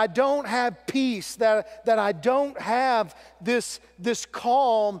 That I don't have peace, that I don't have this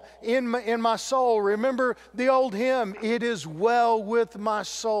calm in my soul. Remember the old hymn, "It is well with my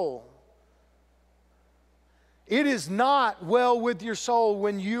soul." It is not well with your soul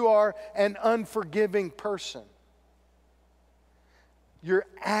when you are an unforgiving person. You're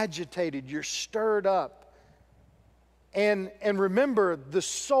agitated, you're stirred up. And remember, the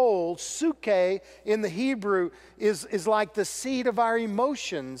soul, suke in the Hebrew, is like the seat of our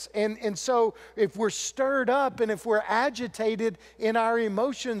emotions. And so if we're stirred up and if we're agitated in our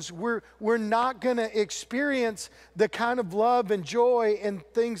emotions, we're not going to experience the kind of love and joy and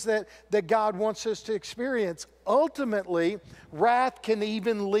things that God wants us to experience. Ultimately, wrath can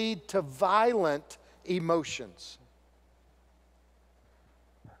even lead to violent emotions.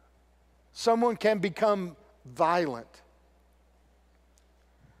 Someone can become violent.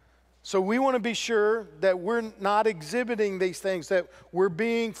 So we want to be sure that we're not exhibiting these things, that we're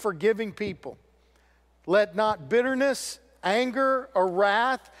being forgiving people. Let not bitterness, anger, or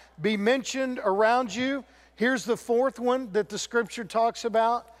wrath be mentioned around you. Here's the fourth one that the scripture talks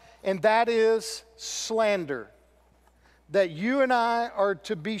about, and that is slander. That you and I are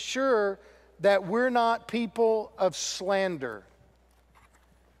to be sure that we're not people of slander.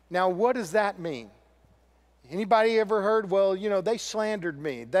 Now, what does that mean? Anybody ever heard, well, they slandered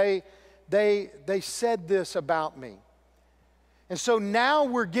me. They said this about me. And so now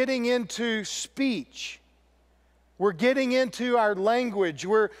we're getting into speech. We're getting into our language.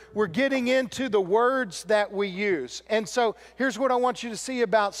 We're getting into the words that we use. And so here's what I want you to see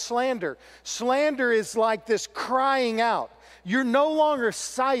about slander. Slander is like this crying out. You're no longer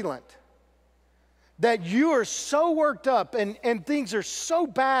silent. That you are so worked up and things are so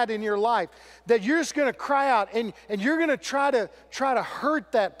bad in your life that you're just going to cry out and you're going to try to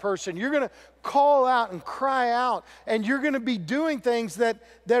hurt that person. You're going to call out and cry out, and you're going to be doing things that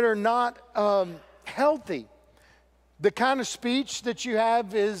are not healthy. The kind of speech that you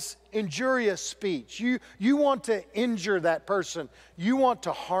have is injurious speech. You want to injure that person. You want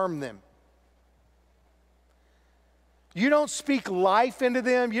to harm them. You don't speak life into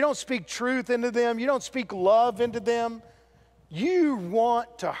them. You don't speak truth into them. You don't speak love into them. You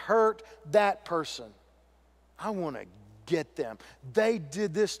want to hurt that person. I want to get them. They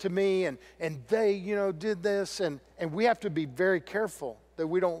did this to me, and they, did this. And we have to be very careful that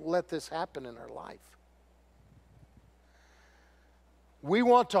we don't let this happen in our life. We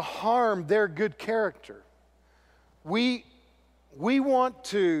want to harm their good character. We want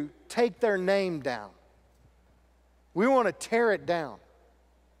to take their name down. We want to tear it down.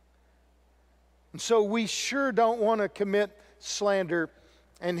 And so we sure don't want to commit slander.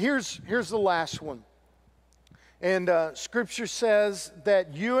 And here's the last one. And Scripture says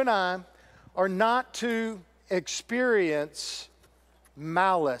that you and I are not to experience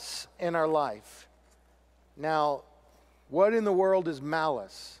malice in our life. Now, what in the world is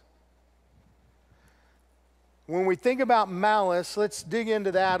malice? When we think about malice, let's dig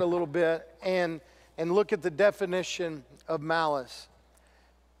into that a little bit and look at the definition of malice.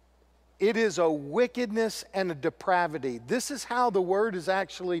 It is a wickedness and a depravity. This is how the word is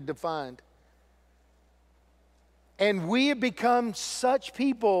actually defined. And we have become such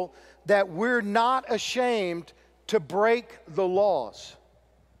people that we're not ashamed to break the laws.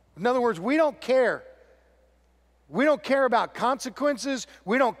 In other words, we don't care. We don't care about consequences.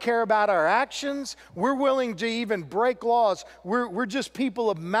 We don't care about our actions. We're willing to even break laws. We're just people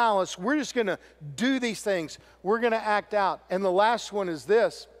of malice. We're just going to do these things. We're going to act out. And the last one is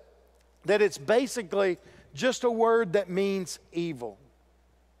this, that it's basically just a word that means evil.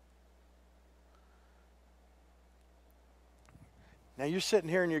 Now you're sitting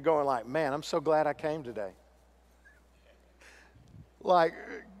here and you're going like, man, I'm so glad I came today. Like,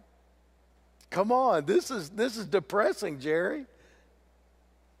 come on, this is depressing, Jerry.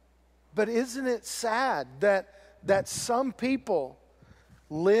 But isn't it sad that some people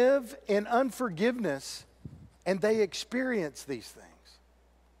live in unforgiveness and they experience these things?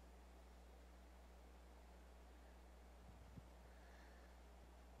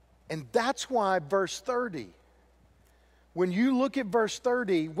 And that's why verse 30, when you look at verse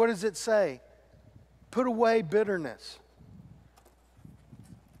 30, what does it say? Put away bitterness.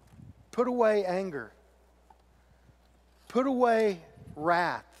 Put away anger. Put away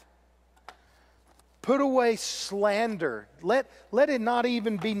wrath. Put away slander. Let it not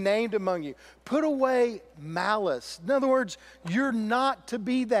even be named among you. Put away malice. In other words, you're not to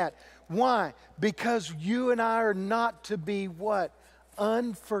be that. Why? Because you and I are not to be what?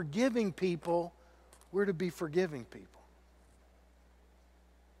 Unforgiving people. We're to be forgiving people.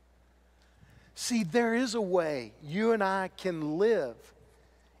 See, there is a way you and I can live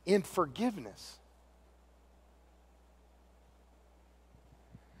in forgiveness.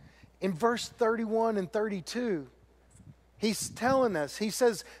 In verse 31 and 32, he's telling us, he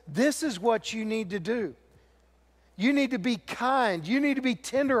says, this is what you need to do. You need to be kind. You need to be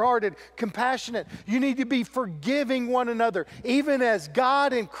tenderhearted, compassionate. You need to be forgiving one another, even as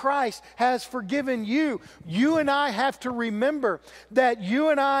God in Christ has forgiven you. You and I have to remember that you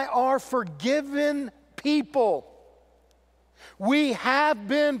and I are forgiven people. We have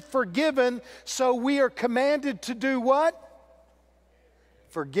been forgiven, so we are commanded to do what?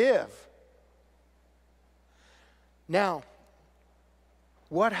 Forgive. Now,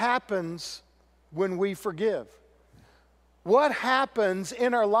 what happens when we forgive? What happens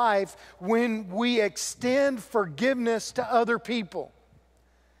in our life when we extend forgiveness to other people?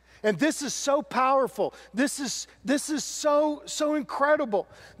 And this is so powerful. This is so incredible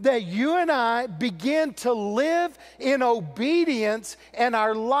that you and I begin to live in obedience and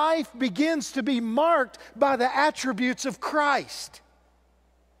our life begins to be marked by the attributes of Christ.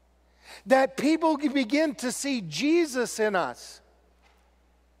 That people begin to see Jesus in us.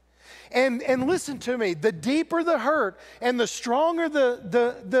 And listen to me, the deeper the hurt and the stronger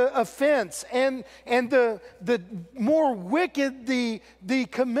the offense and the more wicked the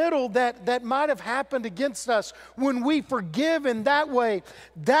committal that might have happened against us, when we forgive in that way,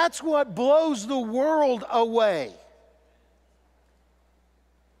 that's what blows the world away.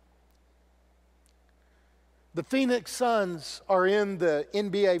 The Phoenix Suns are in the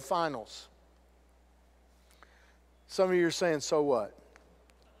NBA Finals. Some of you are saying, so what?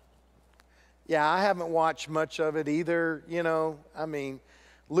 Yeah, I haven't watched much of it either, you know. I mean,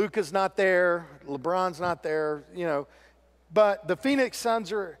 Luka's not there, LeBron's not there, you know. But the Phoenix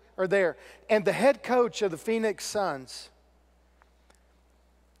Suns are there. And the head coach of the Phoenix Suns,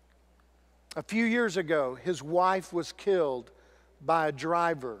 a few years ago, his wife was killed by a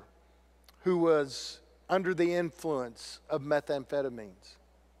driver who was under the influence of methamphetamines.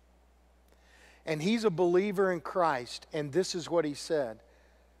 And he's a believer in Christ, and this is what he said: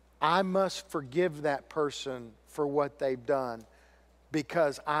 I must forgive that person for what they've done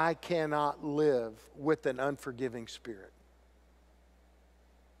because I cannot live with an unforgiving spirit.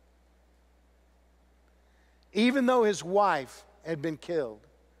 Even though his wife had been killed,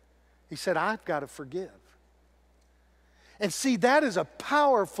 he said, I've got to forgive. And see, that is a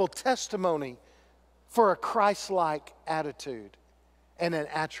powerful testimony for a Christ-like attitude and an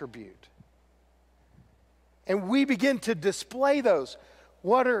attribute. And we begin to display those.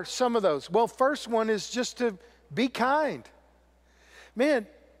 What are some of those? Well, first one is just to be kind. Man,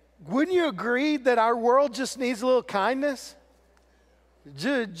 wouldn't you agree that our world just needs a little kindness?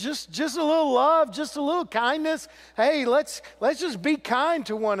 Just a little love, just a little kindness. Hey, let's just be kind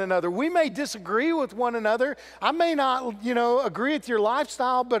to one another. We may disagree with one another. I may not, agree with your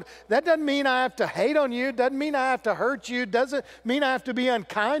lifestyle, but that doesn't mean I have to hate on you. Doesn't mean I have to hurt you. Doesn't mean I have to be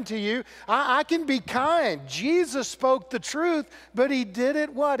unkind to you. I can be kind. Jesus spoke the truth, but he did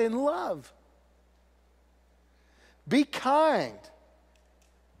it what? In love. Be kind.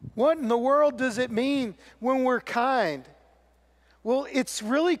 What in the world does it mean when we're kind? Well, it's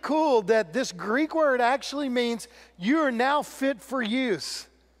really cool that this Greek word actually means you are now fit for use.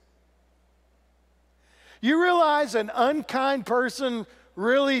 You realize an unkind person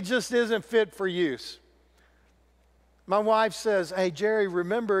really just isn't fit for use. My wife says, "Hey Jerry,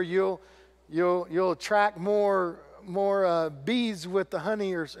 remember you'll attract more bees with the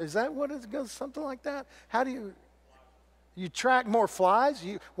honey," or is that what it goes? Something like that. How do you attract more flies?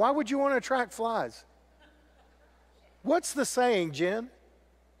 Why would you want to attract flies? What's the saying, Jen?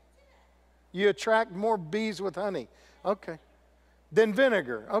 You attract more bees with honey. Okay. than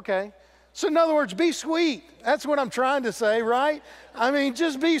vinegar. Okay. So in other words, be sweet. That's what I'm trying to say, right? I mean,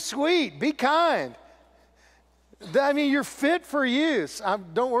 just be sweet. Be kind. I mean, you're fit for use.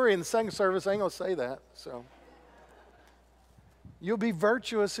 Don't worry, in the second service, I ain't going to say that. So you'll be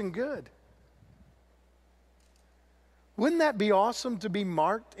virtuous and good. Wouldn't that be awesome to be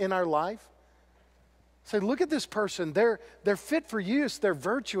marked in our life? Say, look at this person. They're fit for use. They're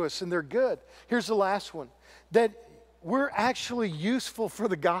virtuous and they're good. Here's the last one. That we're actually useful for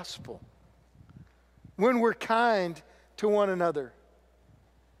the gospel when we're kind to one another.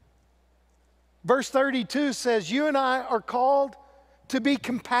 Verse 32 says, you and I are called to be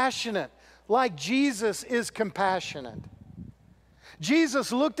compassionate, like Jesus is compassionate.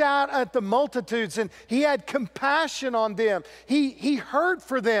 Jesus looked out at the multitudes and he had compassion on them. He hurt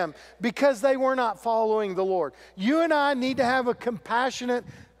for them because they were not following the Lord. You and I need to have a compassionate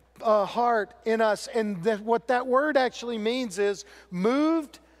heart in us. And what that word actually means is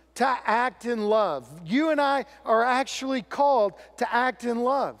moved to act in love. You and I are actually called to act in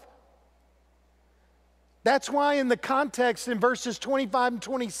love. That's why in the context in verses 25 and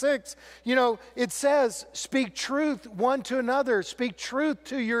 26, it says, speak truth one to another. Speak truth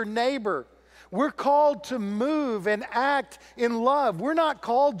to your neighbor. We're called to move and act in love. We're not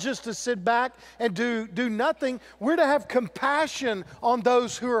called just to sit back and do nothing. We're to have compassion on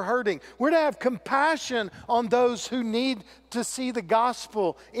those who are hurting. We're to have compassion on those who need to see the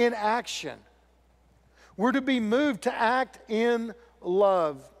gospel in action. We're to be moved to act in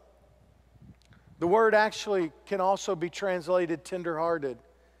love. The word actually can also be translated tenderhearted.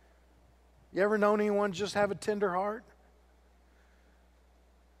 You ever known anyone just have a tender heart?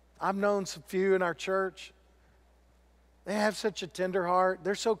 I've known some few in our church. They have such a tender heart.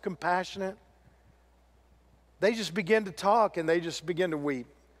 They're so compassionate. They just begin to talk and they just begin to weep.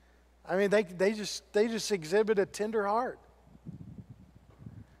 I mean, they just exhibit a tender heart.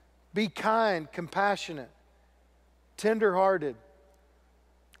 Be kind, compassionate, tender-hearted.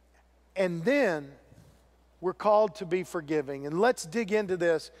 And then we're called to be forgiving. And let's dig into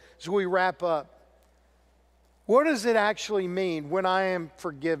this as we wrap up. What does it actually mean when I am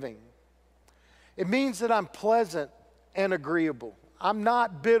forgiving? It means that I'm pleasant and agreeable. I'm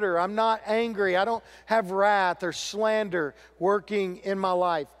not bitter. I'm not angry. I don't have wrath or slander working in my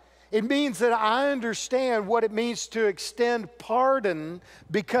life. It means that I understand what it means to extend pardon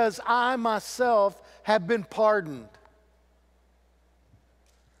because I myself have been pardoned.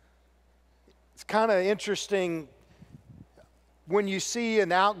 It's kind of interesting when you see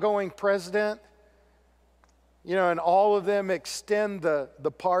an outgoing president, and all of them extend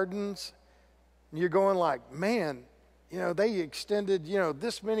the pardons. And you're going like, man, they extended,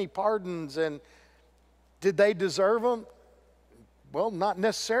 this many pardons, and did they deserve them? Well, not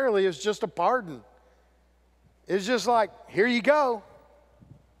necessarily. It's just a pardon. It's just like, here you go.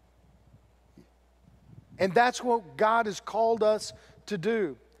 And that's what God has called us to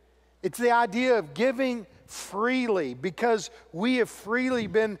do. It's the idea of giving freely because we have freely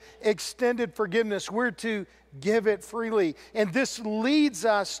been extended forgiveness. We're to give it freely. And this leads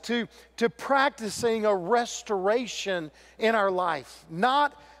us to practicing a restoration in our life.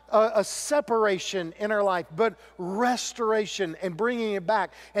 Not a separation in our life, but restoration and bringing it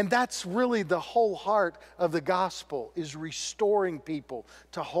back. And that's really the whole heart of the gospel, is restoring people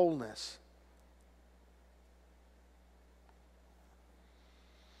to wholeness.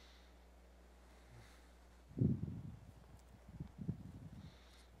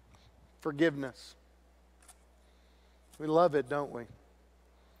 Forgiveness. We love it, don't we?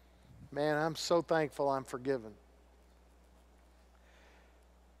 Man, I'm so thankful I'm forgiven.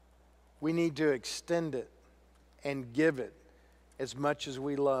 We need to extend it and give it as much as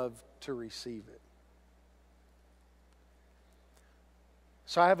we love to receive it.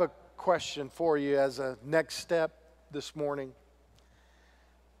 So I have a question for you as a next step this morning.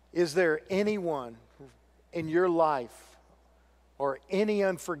 Is there anyone in your life or any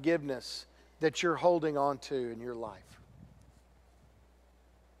unforgiveness that you're holding on to in your life?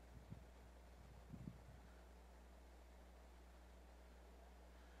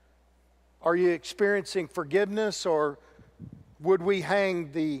 Are you experiencing forgiveness, or would we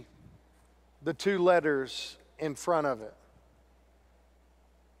hang the two letters in front of it?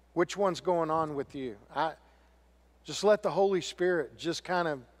 Which one's going on with you? Just let the Holy Spirit just kind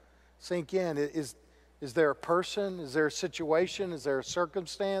of sink in. Is there a person? Is there a situation? Is there a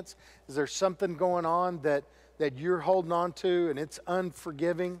circumstance? Is there something going on that you're holding on to and it's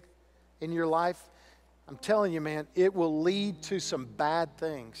unforgiving in your life? I'm telling you, man, it will lead to some bad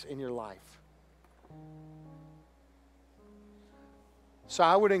things in your life. So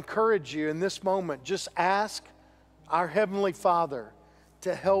I would encourage you in this moment, just ask our Heavenly Father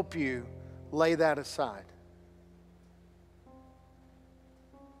to help you lay that aside.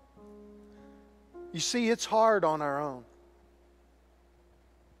 You see, it's hard on our own.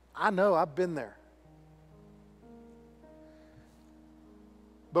 I know, I've been there.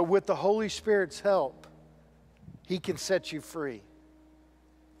 But with the Holy Spirit's help, He can set you free.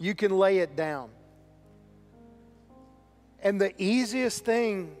 You can lay it down. And the easiest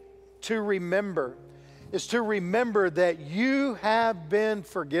thing to remember is to remember that you have been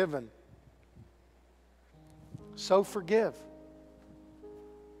forgiven. So forgive.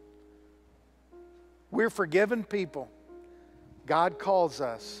 We're forgiven people. God calls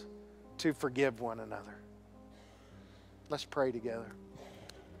us to forgive one another. Let's pray together.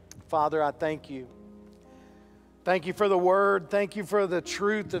 Father, I thank you. Thank you for the Word. Thank you for the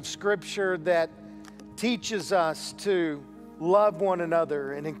truth of Scripture that teaches us to love one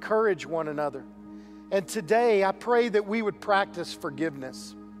another and encourage one another. And today, I pray that we would practice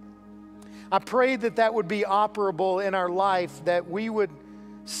forgiveness. I pray that that would be operable in our life, that we would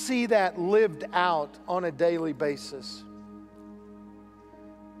see that lived out on a daily basis.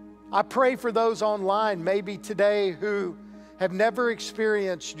 I pray for those online, maybe today, who have never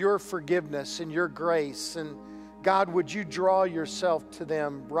experienced your forgiveness and your grace. And God, would you draw yourself to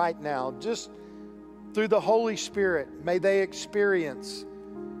them right now? Just through the Holy Spirit, may they experience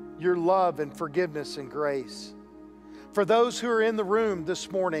your love and forgiveness and grace. For those who are in the room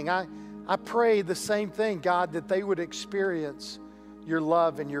this morning, I pray the same thing, God, that they would experience your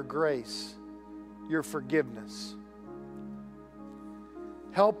love and your grace, your forgiveness.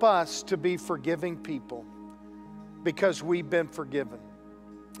 Help us to be forgiving people because we've been forgiven.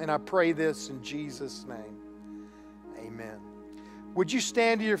 And I pray this in Jesus' name. Amen. Would you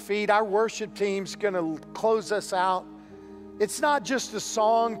stand to your feet? Our worship team's going to close us out. It's not just a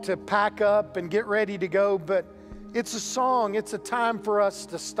song to pack up and get ready to go, but it's a song. It's a time for us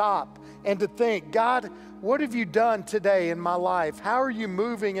to stop and to think, God, what have you done today in my life? How are you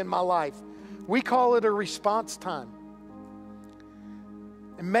moving in my life? We call it a response time.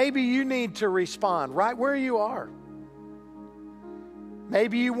 And maybe you need to respond right where you are.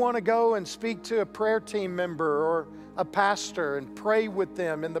 Maybe you want to go and speak to a prayer team member or a pastor and pray with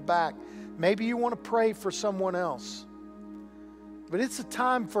them in the back. Maybe you want to pray for someone else. But it's a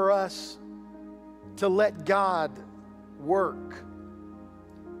time for us to let God work.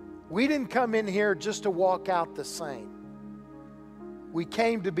 We didn't come in here just to walk out the same. We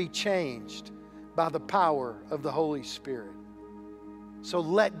came to be changed by the power of the Holy Spirit. So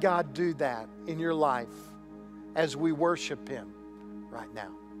let God do that in your life as we worship Him right now.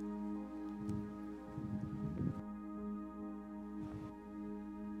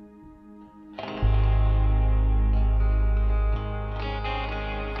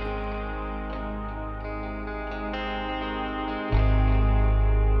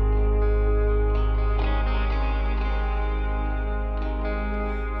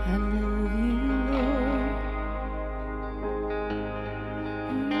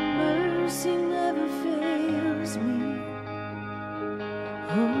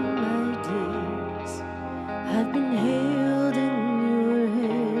 Oh,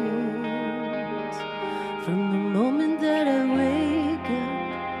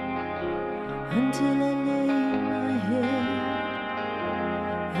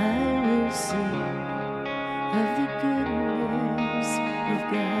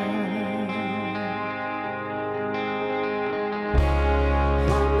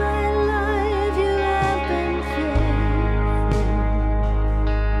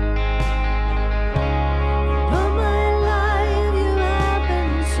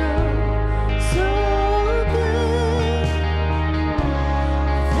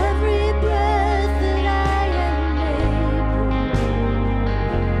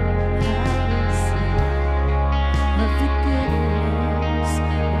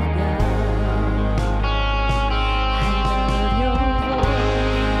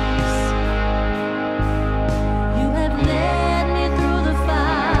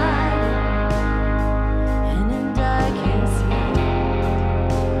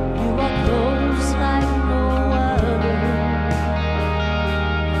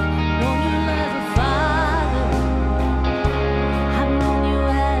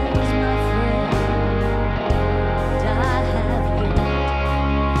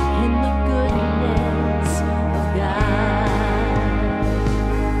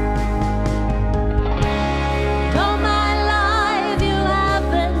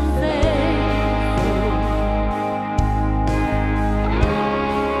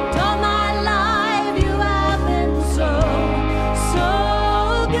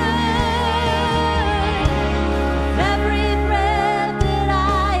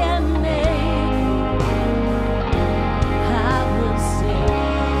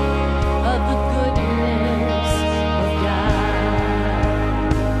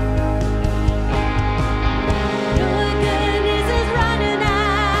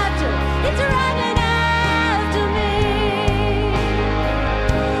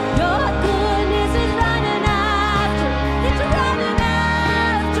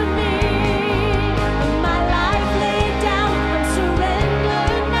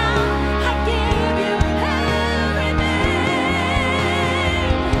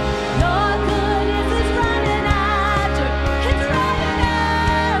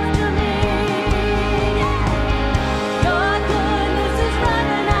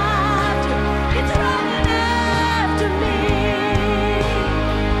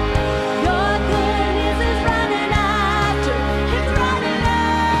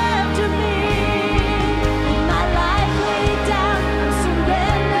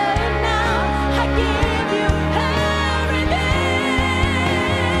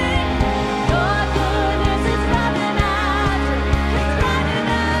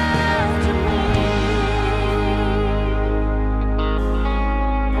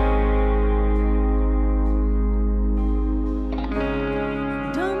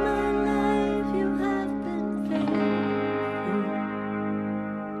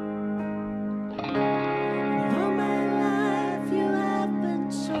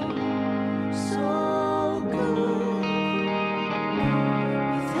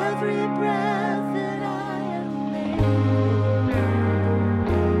 every breath that I am able,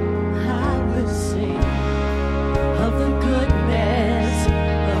 I will sing of the goodness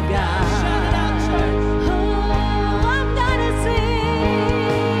of God. Shout it out, church. Oh, I'm gonna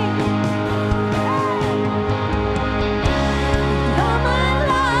sing. All my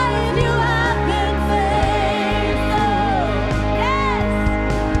life you have been faithful. Yes.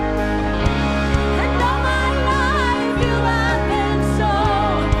 And all my life you have been so,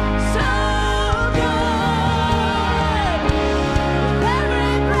 so good. With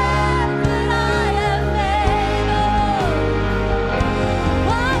every breath that I am able,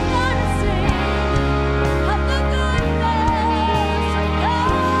 I'm gonna sing of the goodness of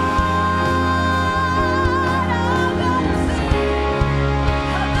God. I'm gonna sing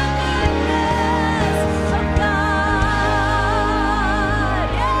of the goodness of God.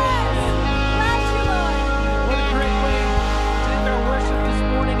 Yes, bless you, Lord. What a great way to end our worship this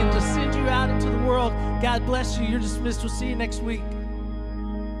morning and to send you out into the world. God bless you. You're dismissed. We'll see you next week.